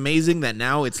 and it's amazing that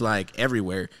now it's like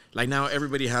everywhere. Like now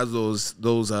everybody has those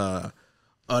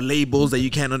labels that you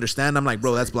can't understand. I'm like,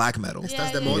 bro, that's black metal.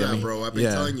 Estás de moda, bro. I've been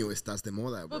telling you, estás de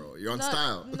moda, bro. You're on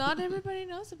style. Not everybody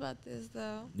knows about this,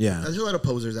 though. Yeah. There's a lot of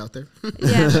posers out there.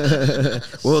 Yeah.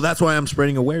 Well, that's why I'm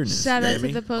spreading awareness. Shout out to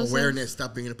the posers. Awareness.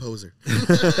 Stop being a poser.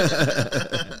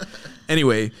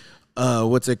 Anyway,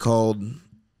 what's it called?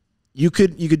 You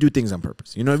could do things on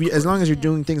purpose. You know, as long as you're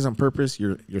doing things on purpose,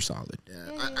 you're solid.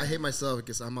 Yeah, I hate myself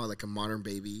because I'm like a modern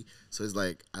baby. So it's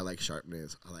like I like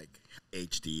sharpness. I like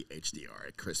HD,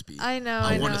 HDR, crispy. I know.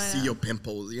 I want to see your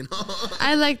pimples. You know.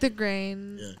 I like the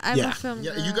grain. Yeah. I'm a film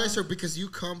girl. Yeah, you guys are because you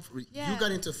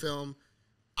got into film.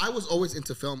 I was always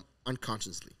into film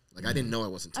unconsciously. Like I didn't know I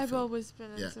was into film. I've always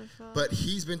been into film. But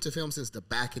he's been to film since the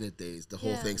back in the days, the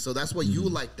whole thing. So that's why you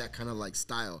like that kind of like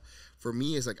style. For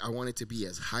me, it's like I want it to be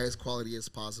as high as quality as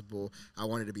possible. I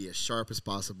want it to be as sharp as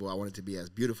possible. I want it to be as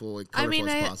beautiful and colorful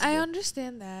as possible. I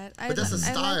understand that. But that's a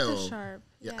style. I like the sharp.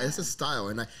 Yeah, it's a style.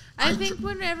 And I think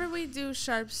whenever we do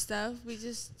sharp stuff, we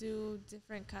just do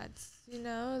different cuts. You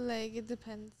know, like it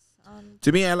depends.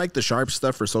 To me, I like the sharp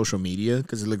stuff for social media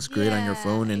because it looks great on your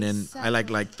phone, and then I like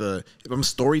the if I'm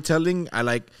storytelling, I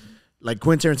like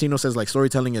Quentin Tarantino says like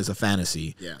storytelling is a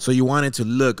fantasy. Yeah. So you want it to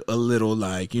look a little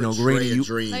like grainy. A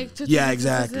dream. Yeah,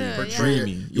 exactly.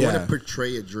 Dreamy. You want to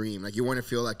portray a dream. Like you want to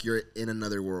feel like you're in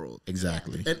another world.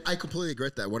 Exactly. And I completely agree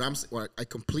with that. I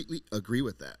completely agree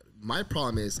with that. My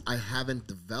problem is I haven't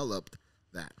developed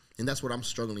that, and that's what I'm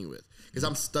struggling with. Because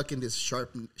I'm stuck in this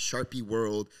sharpie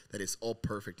world that is all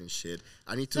perfect and shit.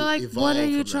 I need to evolve. What are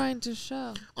you trying to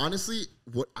show? Honestly,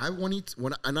 what I want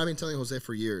and I've been telling Jose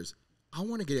for years, I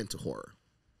want to get into horror.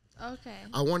 Okay.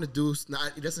 I want to do.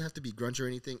 It doesn't have to be grunge or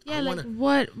anything. Yeah, what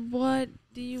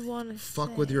do you want to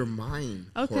fuck with your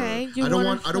mind? Okay. I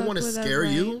don't want to scare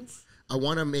you. I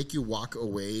want to make you walk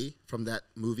away from that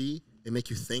movie and make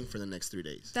you think for the next 3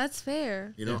 days. That's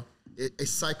fair. You know.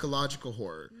 It's psychological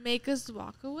horror. Make us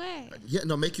walk away.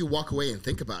 Make you walk away and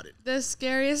think about it. The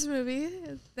scariest movie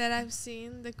that I've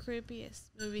seen, the creepiest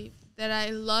movie that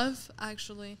I love,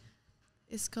 actually,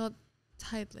 is called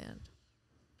Tideland.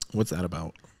 What's that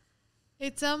about?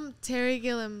 It's Terry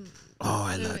Gilliam. Oh,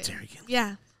 I love Terry Gilliam.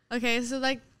 Yeah. Okay, so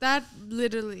like that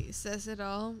literally says it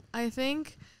all, I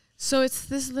think. So it's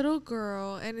this little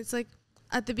girl, and it's like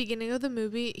at the beginning of the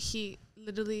movie, he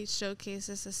literally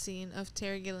showcases a scene of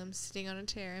Terry Gilliam sitting on a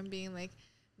chair and being like,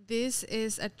 this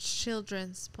is a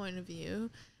children's point of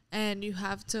view and you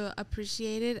have to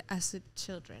appreciate it as a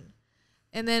children.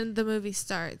 And then the movie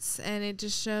starts and it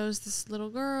just shows this little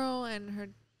girl and her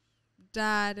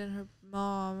dad and her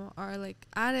mom are like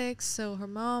addicts. So her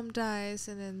mom dies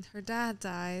and then her dad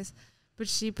dies, but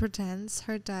she pretends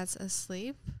her dad's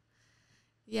asleep.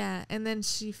 Yeah. And then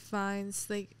she finds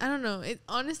like, I don't know. It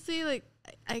honestly, like,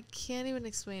 I can't even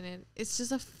explain it. It's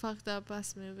just a fucked up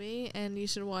ass movie, and you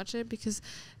should watch it because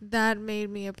that made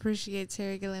me appreciate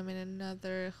Terry Gilliam in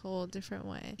another whole different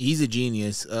way. He's a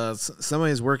genius. Some of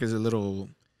his work is a little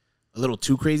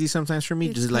too crazy sometimes for me.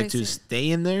 It's just crazy. like to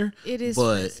stay in there. It is,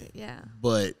 but crazy, yeah.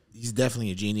 But he's definitely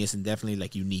a genius and definitely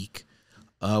like unique.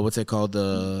 What's it called?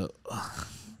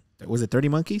 Was it 30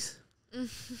 Monkeys?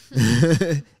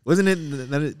 Wasn't it?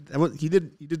 He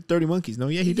did 30 Monkeys. No,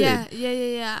 yeah, he did.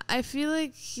 Yeah. I feel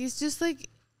like he's just like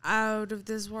out of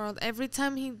this world. Every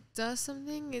time he does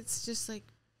something, it's just like.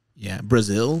 Yeah,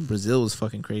 Brazil was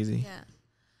fucking crazy. Yeah.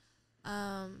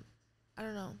 I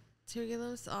don't know. Terry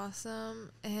Gilliam's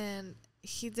awesome, and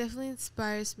he definitely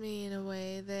inspires me in a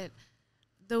way that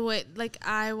the way like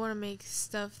I want to make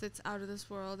stuff that's out of this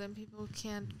world and people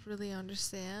can't really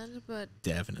understand, but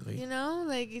definitely, you know,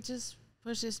 like it just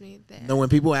pushes me there. No, when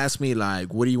people ask me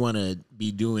like, what do you want to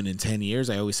be doing in 10 years?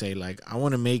 I always say like, I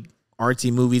want to make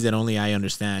artsy movies that only I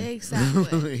understand.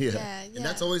 Exactly. yeah. And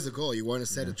that's always the goal. You want to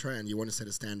set a trend. You want to set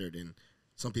a standard, and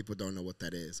some people don't know what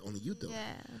that is. Only you do. Yeah.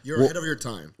 You're ahead of your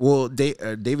time. Well,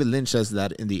 David Lynch says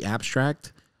that in the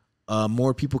abstract,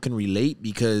 more people can relate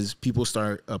because people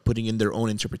start putting in their own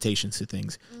interpretations to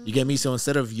things. Mm-hmm. You get me? So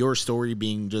instead of your story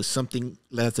being just something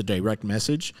that's a direct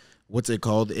message, what's it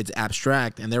called? It's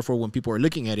abstract, and therefore when people are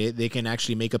looking at it, they can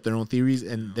actually make up their own theories,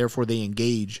 and therefore they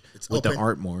engage with the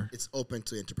art more. It's open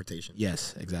to interpretation.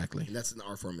 Yes, exactly. And that's an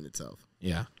art form in itself.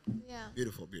 Yeah. Yeah.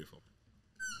 Beautiful.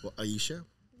 Well, Ayesha,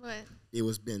 what?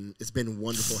 It's been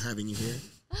wonderful having you here.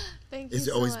 Thank you. It's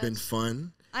always been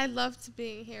fun. I loved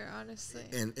being here, honestly.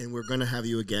 And we're gonna have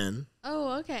you again.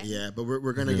 Oh, okay. Yeah, but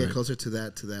we're gonna get closer to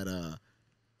that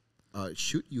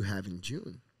shoot you have in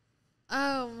June.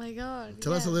 Oh my God!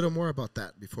 Tell us a little more about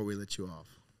that before we let you off.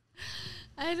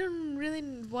 I don't really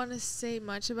want to say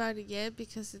much about it yet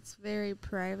because it's very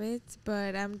private.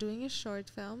 But I'm doing a short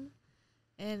film,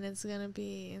 and it's gonna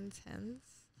be intense.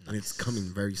 And it's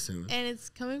coming very soon. And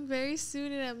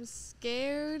I'm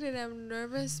scared and I'm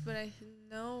nervous, but I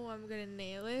know I'm gonna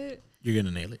nail it. You're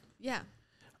gonna nail it. Yeah.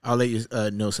 I'll let you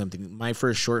know something. My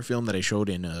first short film that I showed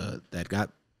in that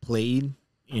got played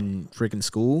in freaking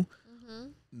school.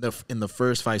 In the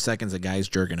first 5 seconds, a guy's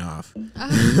jerking off.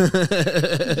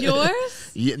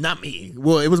 Yours? Yeah, not me.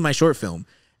 Well, it was my short film.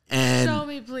 And show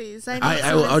me, please.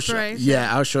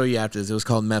 I'll show you after this. It was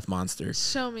called Meth Monster.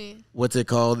 Show me. What's it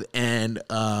called? And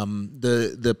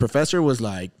the professor was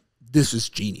like, "This is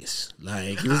genius."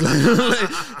 Like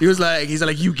he's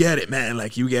like, "You get it, man.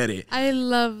 Like you get it." I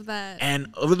love that.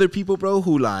 And other people, bro,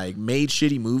 who like made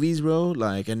shitty movies, bro,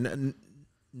 like and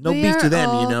no they beef to them,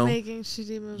 all you know. Making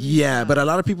shitty movies. Yeah, but a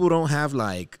lot of people don't have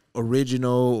like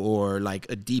original or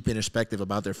like a deep introspective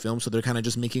about their film, so they're kind of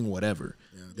just making whatever.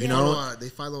 Yeah, they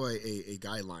follow a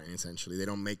guideline essentially. They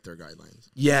don't make their guidelines.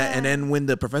 Yeah, and then when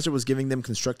the professor was giving them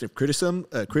constructive criticism,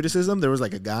 there was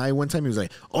like a guy one time. He was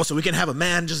like, "Oh, so we can have a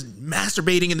man just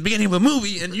masturbating in the beginning of a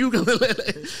movie, and you can,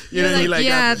 you know, like,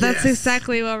 yeah, that's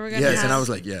exactly what we're gonna. Yes, have. and I was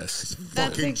like, yes,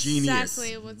 that's fucking exactly genius.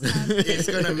 What's happening. It's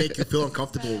gonna make you feel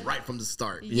uncomfortable right from the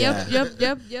start. Yeah. Yep.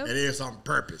 And it is on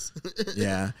purpose.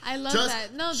 Yeah, I love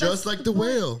that. No, just like the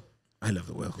whale. I love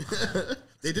the whale.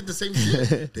 They did the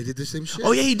same shit.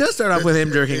 Oh yeah, he does start off with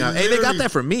him jerking off. Hey, they got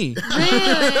that from me.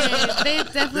 Really? They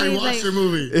definitely They watched your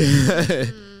movie.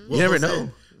 You never know.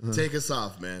 Take us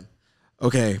off, man.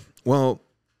 Okay, well,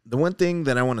 the one thing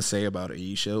that I want to say about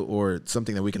Ayesha, or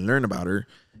something that we can learn about her,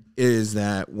 is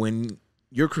that when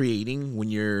you're creating, when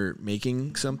you're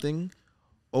making something,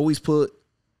 always put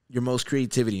your most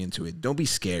creativity into it. Don't be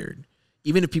scared.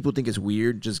 Even if people think it's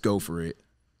weird, just go for it.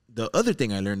 The other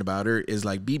thing I learned about her is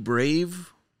like be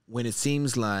brave when it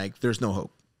seems like there's no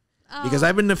hope. Because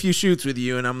I've been in a few shoots with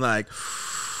you and I'm like,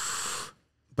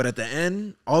 but at the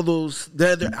end, all those,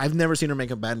 I've never seen her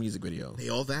make a bad music video. They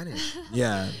all vanish.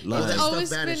 Yeah. Like, It's always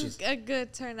been a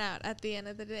good turnout at the end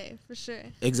of the day, for sure.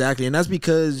 Exactly. And that's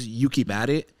because you keep at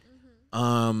it.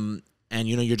 And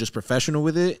you know, you're just professional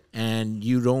with it and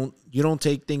you don't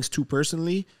take things too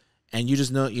personally. And you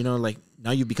just know, you know, like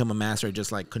now you've become a master at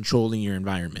just like controlling your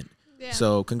environment. Yeah.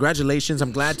 So congratulations.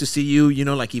 I'm glad to see you, you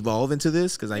know, like evolve into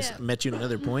this because I met you at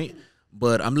another point.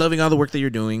 But I'm loving all the work that you're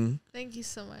doing. Thank you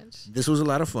so much. This was a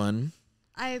lot of fun.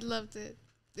 I loved it.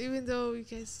 Even though you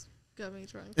guys got me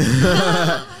drunk.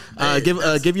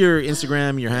 Give your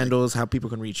Instagram, your handles, how people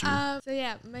can reach you. So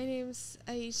yeah, my name's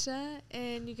Ayesha,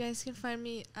 and you guys can find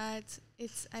me at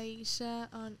It's Ayesha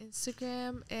on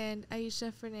Instagram and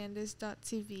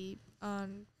AyeshaFernandez.tv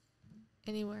on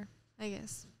anywhere, I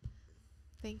guess.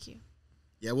 Thank you.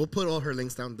 Yeah, we'll put all her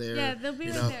links down there. Yeah, they'll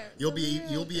be right there.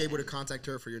 You'll be able to contact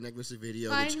her for your next music video.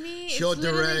 Find me. She'll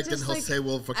direct and Jose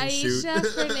will fucking shoot.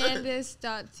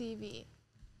 AyeshaFernandez.tv.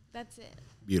 That's it.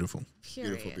 Beautiful.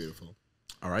 Period. Beautiful.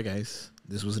 All right, guys.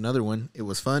 This was another one. It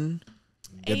was fun.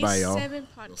 Goodbye, y'all. A7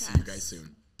 podcast. We'll see you guys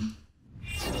soon.